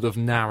help a sort of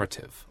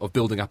narrative of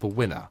building up a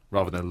winner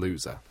rather than a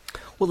loser.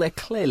 Well, they're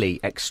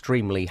clearly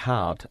extremely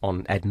hard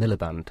on Ed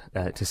Miliband,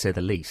 to say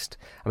the least.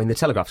 I mean, the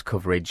Telegraph's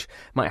coverage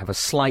might have a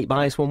slight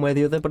bias one way or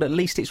the other, but at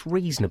least it's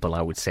reasonable,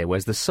 I would say,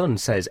 whereas The Sun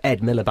says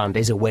Ed Miliband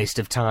is a waste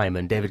of time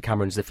and David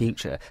Cameron's the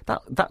future.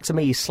 That to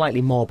me, is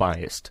slightly more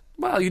biased.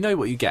 Well, you know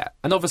what you get.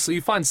 And obviously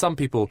you find some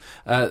people,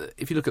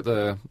 if you look at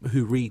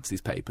who reads these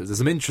papers, there's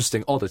some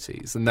interesting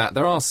oddities, and that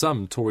there are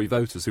some Tory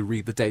voters who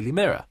read the Daily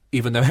Mirror,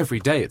 even though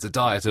every day it's a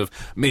diet of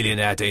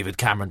millionaire David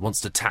Cameron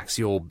wants to tax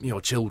your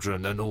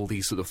children and all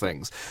these sort of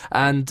things.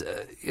 And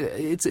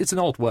it's an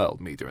odd world,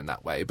 media, in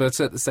that way. But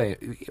at the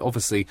same,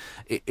 obviously,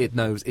 it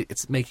knows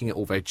it's making it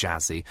all very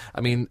jazzy.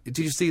 I mean, did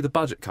you see the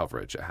budget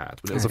coverage it had?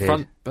 When it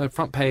was a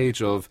front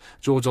page of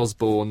George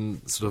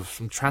Osborne, sort of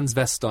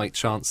transvestite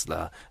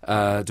chancellor,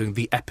 doing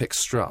the epic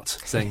strut,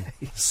 saying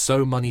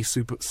so money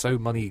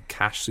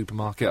cash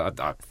supermarket.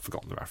 I've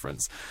forgotten the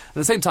reference. At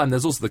the same time,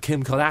 there's also the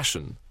Kim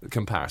Kardashian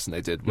comparison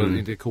they did, where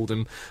they called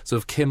him sort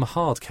of Kim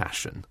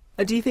Hardcashian.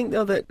 Do you think,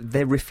 though, that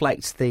they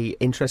reflect the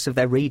interests of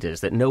their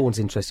readers, that no one's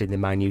interested in the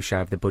minutiae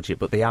of the budget,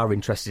 but they are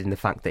interested in the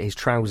fact that his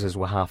trousers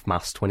were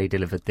half-mast when he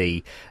delivered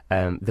the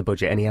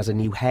budget, and he has a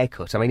new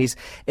haircut? I mean,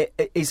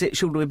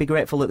 should we be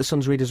grateful that the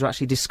Sun's readers are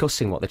actually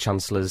discussing what the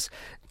Chancellor's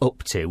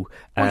up to?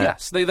 Well,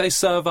 yes, they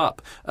serve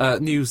up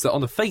news that on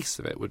the face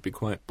of it would be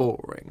quite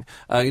boring,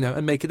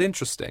 and make it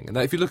interesting. And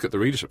if you look at the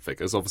readership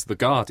figures, obviously The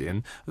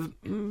Guardian,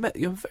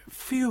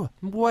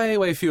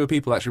 way fewer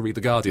people actually read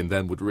The Guardian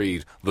than would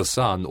read The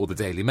Sun or the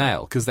Daily Mail,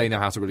 because they know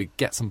how to really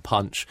get some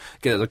punch,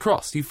 get it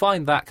across. You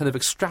find that kind of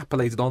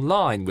extrapolated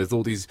online with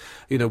all these,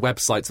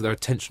 websites with their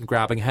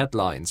attention-grabbing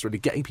headlines, really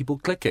getting people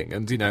clicking.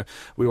 And,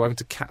 we were having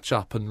to catch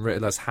up and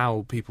realise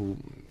how people,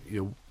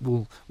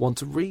 will want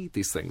to read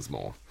these things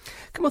more.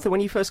 Kamatha,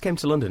 when you first came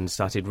to London and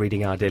started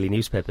reading our daily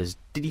newspapers,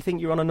 did you think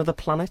you were on another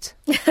planet?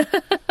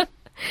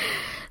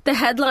 The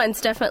headlines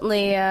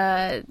definitely...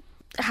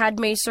 had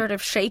me sort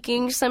of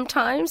shaking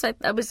sometimes. I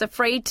was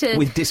afraid to...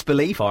 With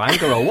disbelief or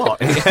anger or what?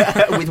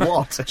 With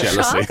what?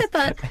 Jealousy. Shock at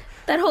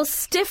that whole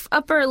stiff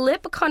upper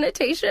lip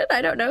connotation.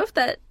 I don't know if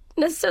that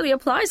necessarily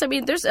applies. I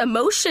mean, there's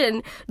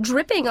emotion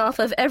dripping off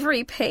of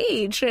every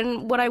page,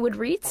 and what I would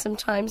read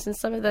sometimes in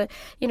some of the,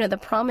 the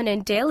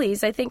prominent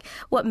dailies. I think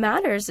what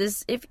matters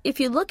is if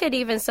you look at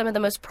even some of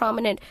the most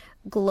prominent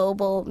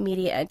global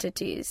media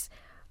entities,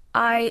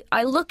 I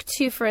look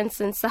to, for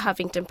instance, the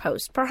Huffington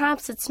Post.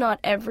 Perhaps it's not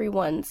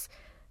everyone's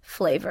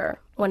flavour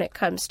when it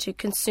comes to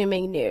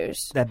consuming news.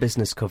 Their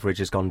business coverage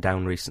has gone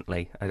down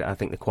recently. I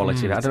think the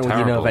quality of it. I don't know if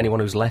you know of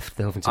anyone who's left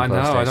the Huffington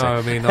Post. I know.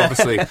 I mean,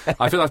 obviously,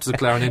 I feel I have to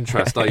declare an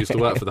interest. I used to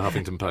work for the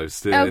Huffington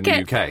Post in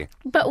the UK.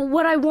 But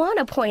what I want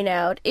to point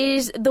out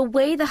is the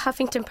way the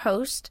Huffington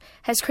Post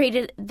has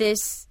created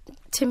this,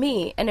 to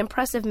me, an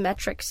impressive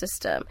metric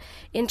system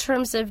in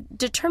terms of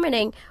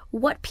determining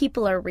what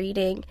people are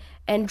reading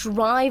and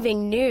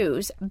driving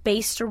news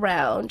based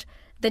around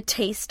the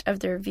taste of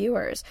their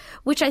viewers,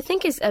 which I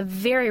think is a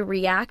very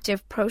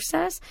reactive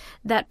process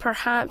that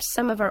perhaps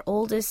some of our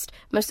oldest,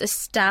 most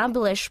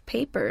established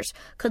papers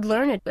could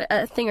learn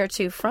a thing or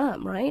two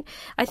from, right?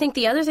 I think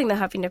the other thing the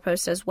Huffington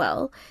Post does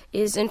well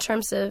is in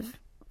terms of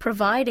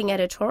providing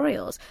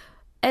editorials.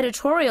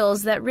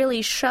 editorials that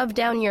really shove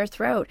down your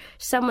throat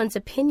someone's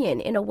opinion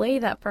in a way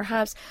that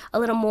perhaps a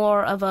little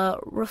more of a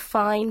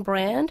refined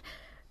brand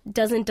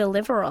doesn't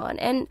deliver on.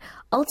 And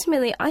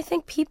ultimately, I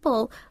think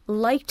people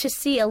like to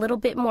see a little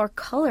bit more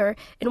color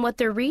in what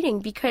they're reading,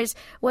 because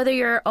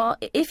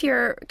if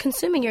you're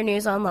consuming your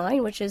news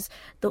online, which is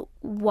the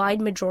wide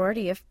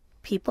majority of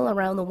people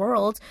around the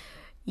world,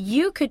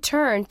 you could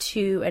turn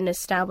to an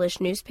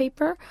established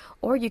newspaper,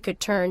 or you could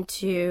turn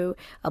to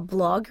a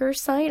blogger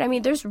site. I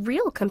mean, there's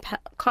real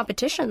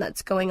competition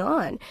that's going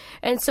on.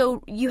 And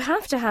so you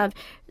have to have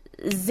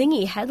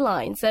zingy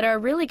headlines that are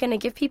really going to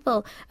give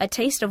people a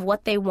taste of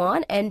what they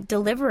want and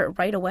deliver it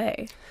right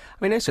away.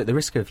 I mean, also, at the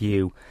risk of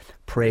you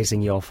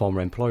praising your former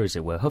employer, as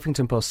it were,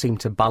 Huffington Post seemed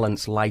to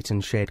balance light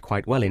and shade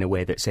quite well in a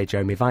way that, say,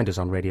 Jeremy Vine does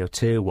on Radio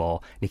 2,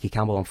 or Nikki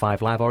Campbell on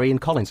 5 Live, or Ian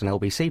Collins on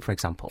LBC, for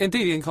example.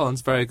 Indeed, Ian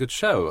Collins, very good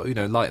show. You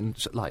know, light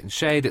and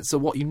shade. It's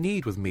what you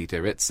need with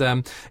media. It's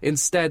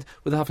instead,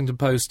 with the Huffington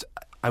Post,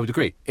 I would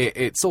agree.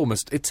 It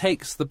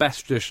takes the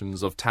best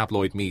traditions of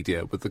tabloid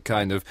media with the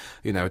kind of,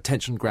 you know,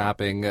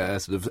 attention-grabbing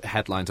sort of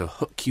headline to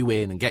hook you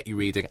in and get you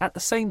reading, at the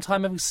same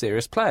time having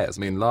serious players.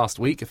 I mean, last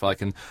week, if I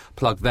can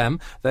plug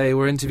them, they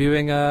were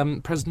interviewing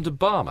President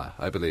Obama,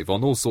 I believe,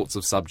 on all sorts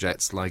of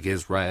subjects like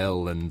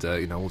Israel and,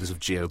 all this of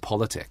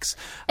geopolitics.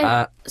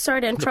 And,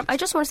 sorry to interrupt. I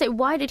just want to say,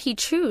 why did he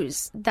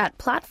choose that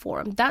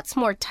platform? That's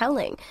more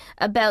telling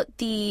about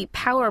the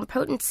power and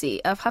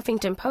potency of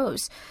Huffington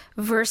Post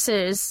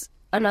versus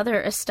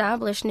another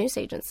established news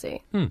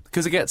agency.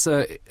 Because it gets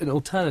an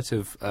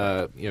alternative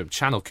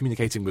channel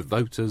communicating with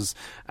voters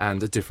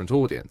and a different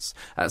audience.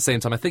 At the same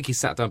time, I think he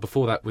sat down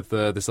before that with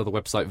this other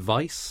website,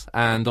 Vice,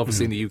 and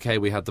obviously in the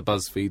UK we had the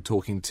BuzzFeed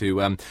talking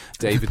to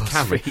David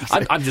Cameron.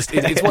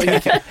 It's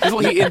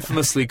what he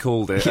infamously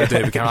called it,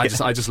 David Cameron.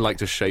 I just like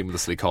to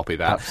shamelessly copy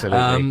that.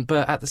 Absolutely.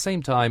 But at the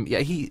same time,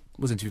 he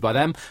was interviewed by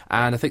them,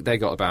 and I think they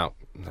got about,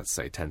 let's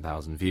say,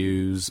 10,000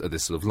 views of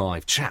this sort of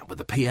live chat with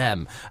the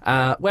PM.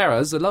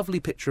 Whereas a lovely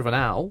picture of an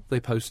owl they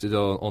posted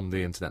on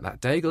the internet that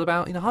day got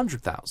about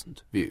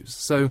 100,000 views.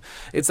 So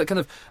it's that kind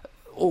of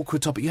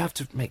awkward topic. You have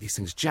to make these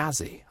things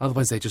jazzy,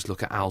 otherwise they just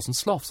look at owls and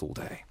sloths all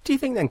day. Do you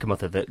think then,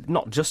 Kamatha, that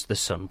not just the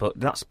Sun, but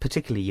that's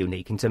particularly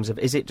unique in terms of,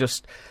 is it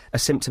just a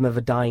symptom of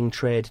a dying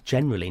trade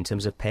generally in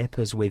terms of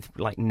papers with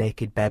like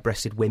naked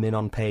bare-breasted women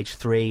on page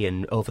 3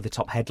 and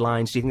over-the-top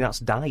headlines? Do you think that's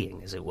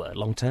dying, as it were,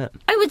 long term?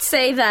 I would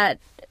say that,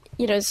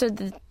 so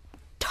the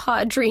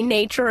tawdry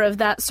nature of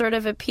that sort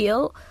of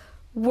appeal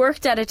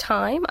worked at a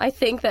time. I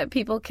think that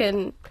people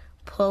can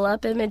pull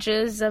up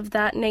images of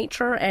that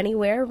nature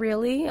anywhere,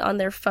 really, on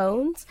their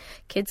phones.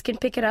 Kids can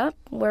pick it up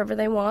wherever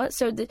they want.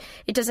 So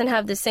it doesn't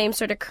have the same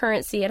sort of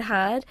currency it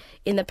had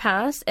in the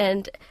past,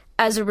 and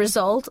as a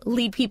result,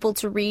 lead people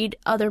to read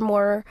other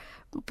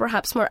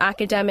perhaps more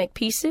academic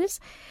pieces.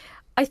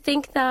 I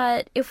think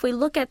that if we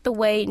look at the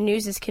way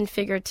news is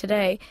configured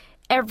today,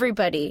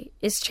 everybody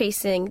is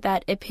chasing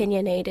that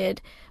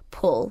opinionated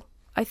pull.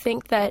 I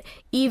think that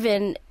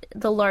even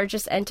the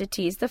largest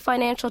entities, the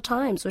Financial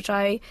Times, which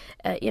I,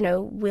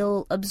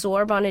 will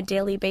absorb on a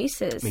daily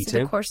basis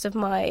in the course of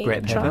my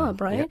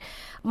job, right? Yeah.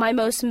 My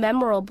most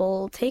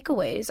memorable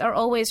takeaways are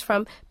always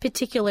from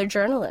particular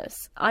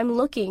journalists. I'm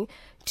looking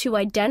to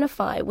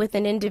identify with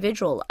an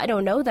individual. I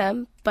don't know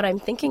them, but I'm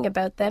thinking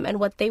about them and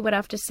what they would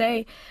have to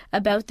say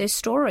about this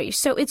story.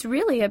 So it's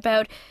really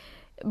about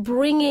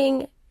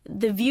bringing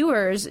the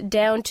viewers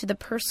down to the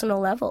personal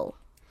level.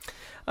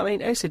 I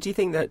mean, Asa, do you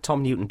think that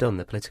Tom Newton-Dunn,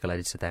 the political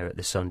editor there at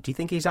The Sun, do you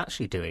think he's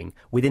actually doing,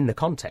 within the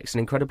context, an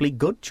incredibly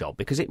good job?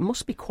 Because it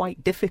must be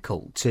quite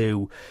difficult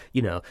to,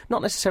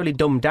 not necessarily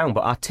dumb down,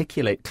 but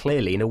articulate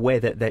clearly in a way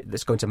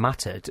that's going to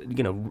matter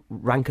to,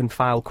 rank and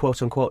file,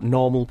 quote-unquote,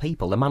 normal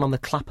people. The man on the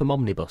Clapham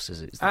omnibus,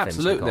 as it's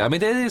Absolutely. I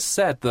mean, it is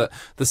said that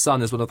The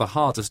Sun is one of the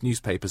hardest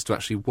newspapers to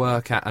actually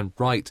work at and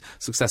write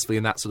successfully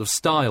in that sort of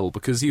style,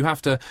 because you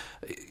have to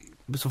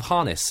sort of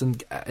harness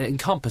and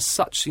encompass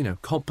such,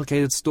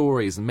 complicated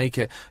stories and make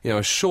it,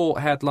 a short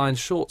headline,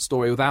 short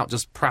story without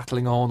just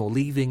prattling on or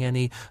leaving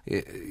any,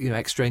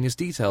 extraneous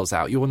details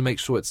out. You want to make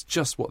sure it's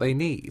just what they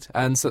need.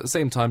 And so at the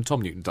same time, Tom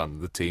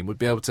Newton-Dunn, the team, would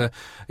be able to,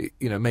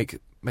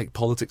 make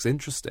politics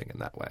interesting in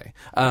that way.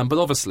 But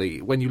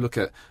obviously, when you look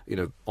at,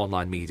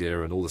 online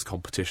media and all this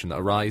competition that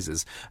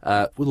arises,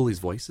 with all these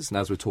voices, and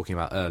as we were talking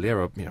about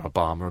earlier,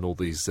 Obama and all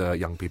these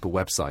young people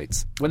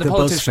websites. When the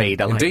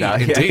BuzzFeed, I like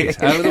that.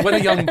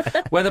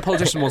 Indeed. When a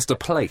politician wants to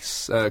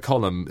place a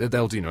column,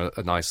 they'll do,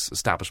 a nice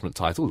establishment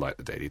title like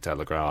the Daily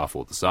Telegraph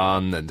or the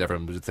Sun, and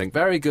everyone would think,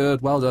 very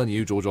good, well done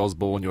you, George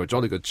Osborne, you're a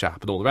jolly good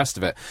chap, and all the rest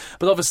of it.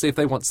 But obviously, if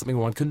they want something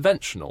more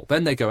unconventional,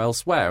 then they go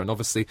elsewhere, and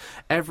obviously,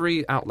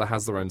 every outlet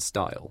has their own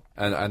style. style,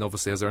 and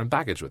obviously has their own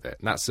baggage with it.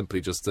 And that's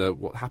simply just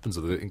what happens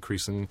with an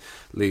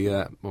increasingly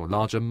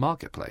larger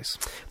marketplace.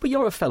 But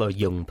you're a fellow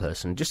young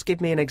person. Just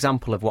give me an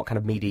example of what kind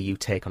of media you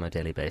take on a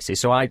daily basis.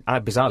 So I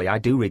bizarrely, I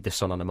do read The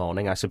Sun on the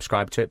morning. I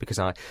subscribe to it because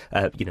I,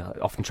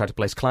 often try to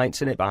place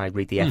clients in it, but I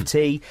read the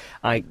FT.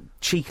 I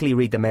cheekily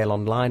read the Mail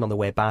Online on the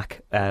way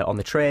back on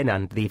the train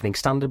and the Evening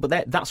Standard,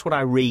 but that's what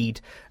I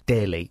read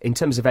daily. In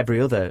terms of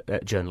every other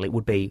journal, it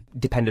would be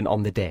dependent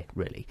on the day,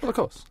 really. Well, of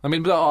course. I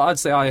mean, but I'd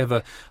say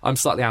I'm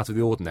slightly out of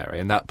the ordinary,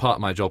 and that part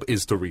of my job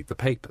is to read the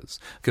papers,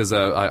 because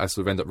I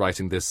sort of end up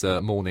writing this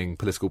morning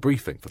political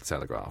briefing for The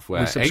Telegraph,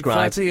 where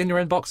 8:30 in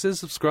your inboxes,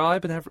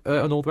 subscribe,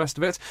 and all the rest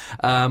of it,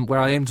 where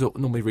I aim to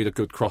normally read a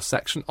good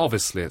cross-section.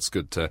 Obviously, it's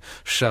good to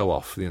show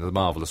off the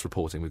marvellous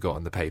reporting we got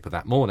in the paper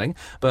that morning,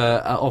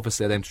 but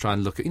obviously I aim to try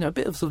and look at, a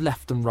bit of sort of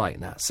left and right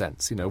in that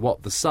sense,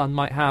 what The Sun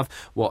might have,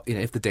 what,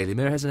 if the Daily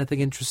Mirror has anything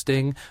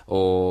interesting,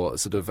 or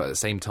sort of at the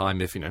same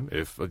time if the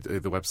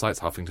websites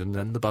Huffington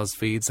and the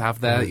BuzzFeeds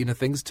have their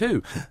things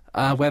too,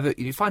 whether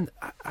you find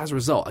as a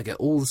result I get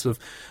all the sort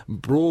of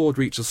broad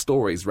reach of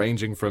stories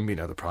ranging from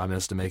the Prime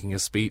Minister making a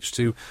speech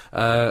to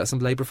some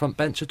Labour front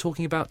bencher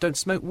talking about don't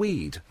smoke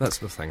weed, that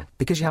sort of thing.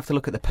 Because you have to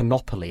look at the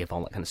panoply of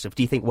all that kind of stuff.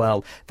 Do you think,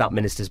 well, that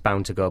minister's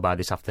bound to go by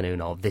this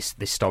afternoon, or this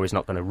story's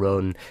not going to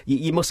run?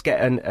 You must get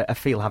a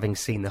feel having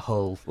seen the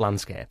whole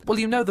landscape. Well,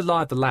 the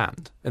lie of the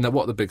land, and that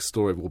what the big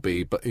story will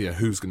be, but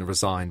who's going to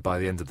resign by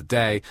the end of the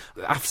day.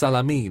 Afzal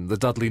Amin, the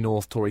Dudley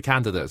North Tory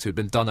candidate who'd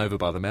been done over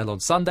by the Mail on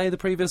Sunday the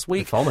previous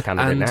week. The former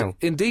candidate now.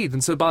 Indeed,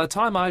 and so by the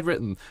time I'd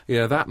written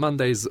that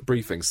Monday's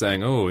briefing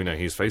saying,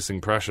 he's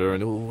facing pressure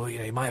and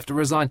he might have to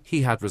resign,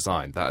 he had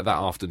resigned that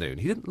afternoon.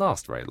 He didn't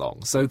last very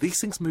long, so these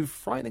things move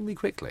frighteningly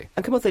quickly.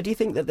 And Kamotha, do you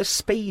think that the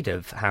speed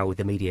of how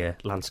the media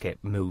landscape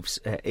moves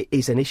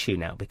is an issue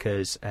now?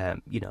 Because,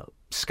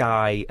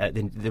 Sky,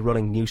 the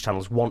running news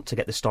channels want to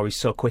get the story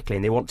so quickly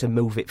and they want to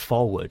move it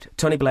forward.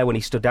 Tony Blair, when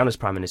he stood down as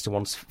Prime Minister,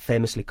 once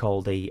famously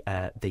called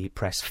the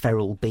press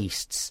feral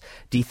beasts.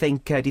 Do you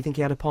think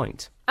he had a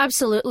point?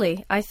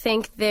 Absolutely. I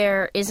think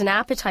there is an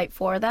appetite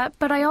for that,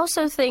 but I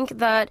also think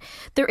that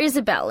there is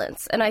a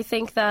balance. And I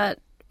think that,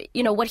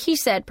 what he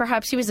said,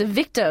 perhaps he was a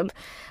victim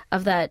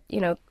of that,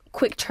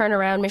 quick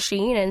turnaround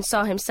machine and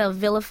saw himself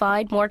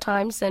vilified more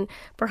times than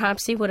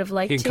perhaps he would have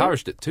liked to. He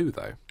encouraged it too,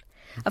 though.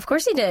 Of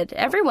course he did.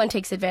 Everyone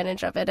takes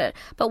advantage of it.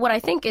 But what I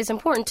think is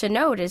important to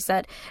note is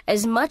that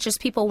as much as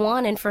people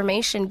want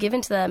information given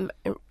to them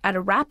at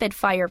a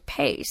rapid-fire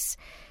pace,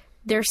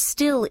 there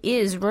still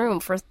is room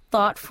for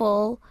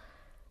thoughtful,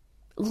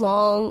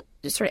 long,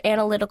 sort of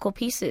analytical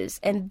pieces.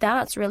 And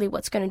that's really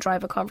what's going to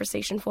drive a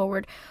conversation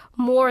forward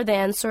more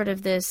than sort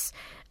of this,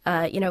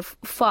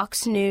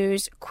 Fox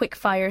News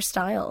quick-fire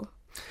style.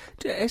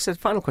 It's a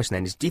final question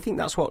then, do you think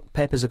that's what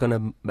papers are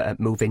going to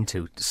move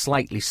into?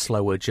 Slightly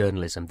slower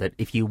journalism, that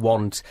if you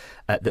want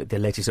the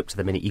latest up to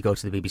the minute, you go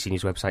to the BBC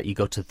News website, you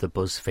go to the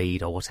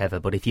BuzzFeed or whatever,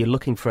 but if you're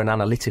looking for an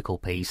analytical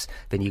piece,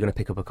 then you're going to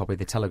pick up a copy of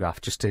the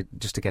Telegraph just to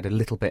get a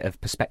little bit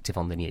of perspective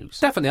on the news.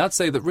 Definitely. I'd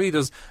say that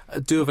readers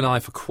do have an eye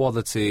for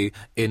quality,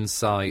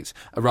 insight,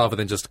 rather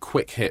than just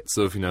quick hits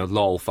of,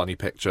 lol, funny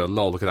picture,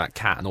 lol, look at that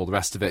cat and all the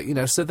rest of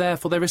it, so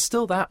therefore there is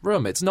still that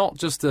room. It's not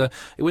just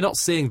we're not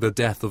seeing the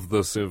death of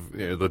the sort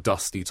of, the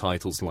dusty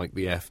titles like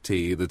the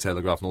FT, the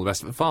Telegraph and all the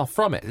rest of it. Far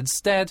from it.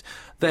 Instead,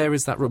 there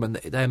is that room and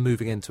they're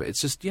moving into it. It's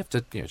just, you have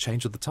to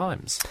change with the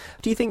times.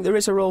 Do you think there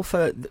is a role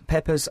for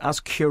papers as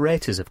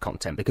curators of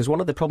content? Because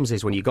one of the problems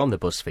is when you go on the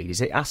BuzzFeed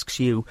is it asks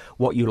you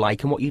what you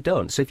like and what you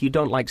don't. So if you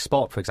don't like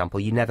sport, for example,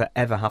 you never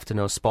ever have to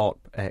know a sport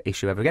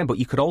issue ever again. But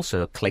you could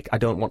also click, I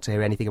don't want to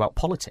hear anything about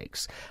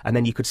politics. And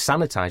then you could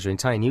sanitise your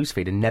entire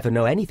newsfeed and never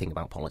know anything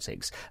about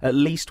politics. At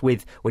least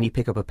with, when you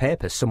pick up a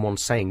paper,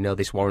 someone's saying, no,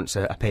 this warrants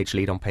a page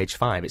lead on page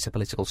 5. It's a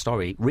political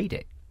story. Read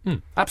it.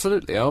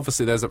 Absolutely.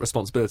 Obviously, there's a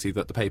responsibility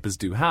that the papers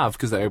do have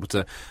because they're able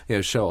to,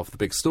 show off the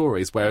big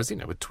stories. Whereas,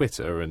 with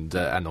Twitter and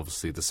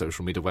obviously the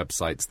social media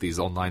websites, these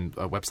online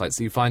websites,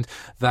 you find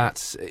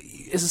that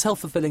it's a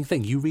self-fulfilling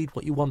thing. You read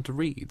what you want to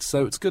read.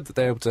 So it's good that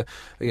they're able to,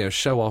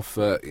 show off,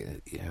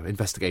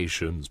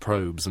 investigations,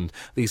 probes, and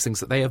these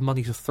things that they have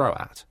money to throw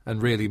at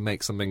and really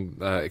make something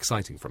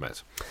exciting from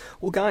it.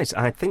 Well, guys,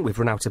 I think we've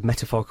run out of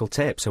metaphorical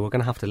tape, so we're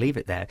going to have to leave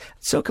it there.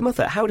 So,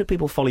 Kamotha, how do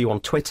people follow you on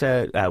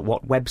Twitter?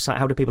 What website?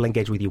 How do people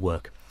engage with your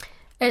work?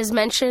 As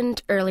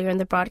mentioned earlier in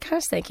the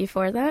broadcast, thank you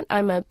for that,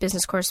 I'm a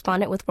business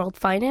correspondent with World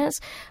Finance.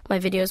 My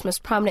videos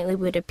most prominently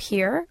would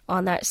appear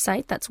on that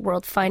site. That's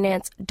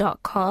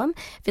worldfinance.com.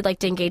 If you'd like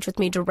to engage with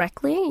me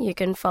directly, you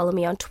can follow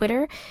me on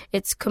Twitter.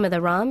 It's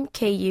Kumutha Ram,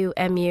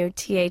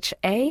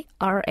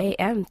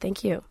 Kumutharam.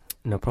 Thank you.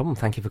 No problem.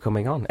 Thank you for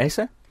coming on.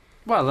 Asa?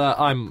 Well,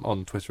 I'm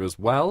on Twitter as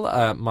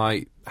well.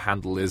 My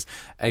handle is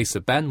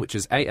AsaBen, which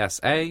is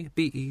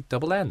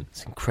ASABENN.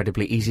 It's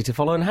incredibly easy to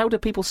follow. And how do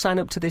people sign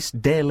up to this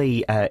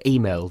daily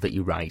email that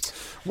you write?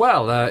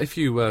 Well, if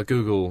you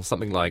Google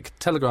something like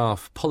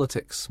Telegraph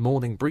Politics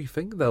Morning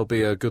Briefing, there'll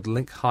be a good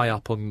link high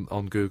up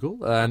on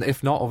Google. And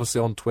if not,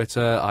 obviously on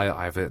Twitter,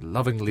 I have it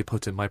lovingly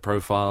put in my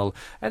profile.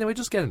 Anyway,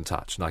 just get in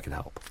touch and I can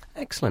help.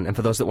 Excellent. And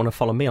for those that want to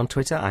follow me on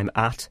Twitter, I'm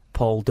at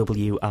Paul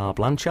W.R.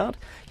 Blanchard.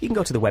 You can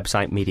go to the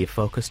website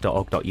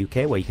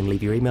mediafocus.org.uk where you can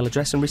leave your email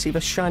address and receive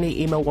a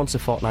shiny email once a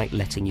fortnight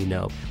letting you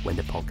know when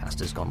the podcast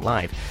has gone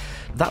live.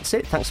 That's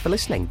it. Thanks for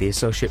listening. The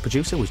associate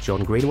producer was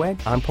John Greenaway.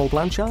 I'm Paul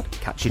Blanchard.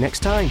 Catch you next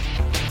time.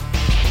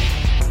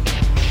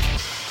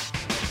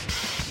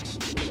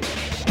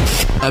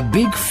 A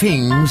Big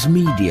Things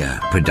Media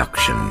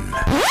production.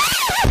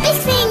 Big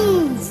Things.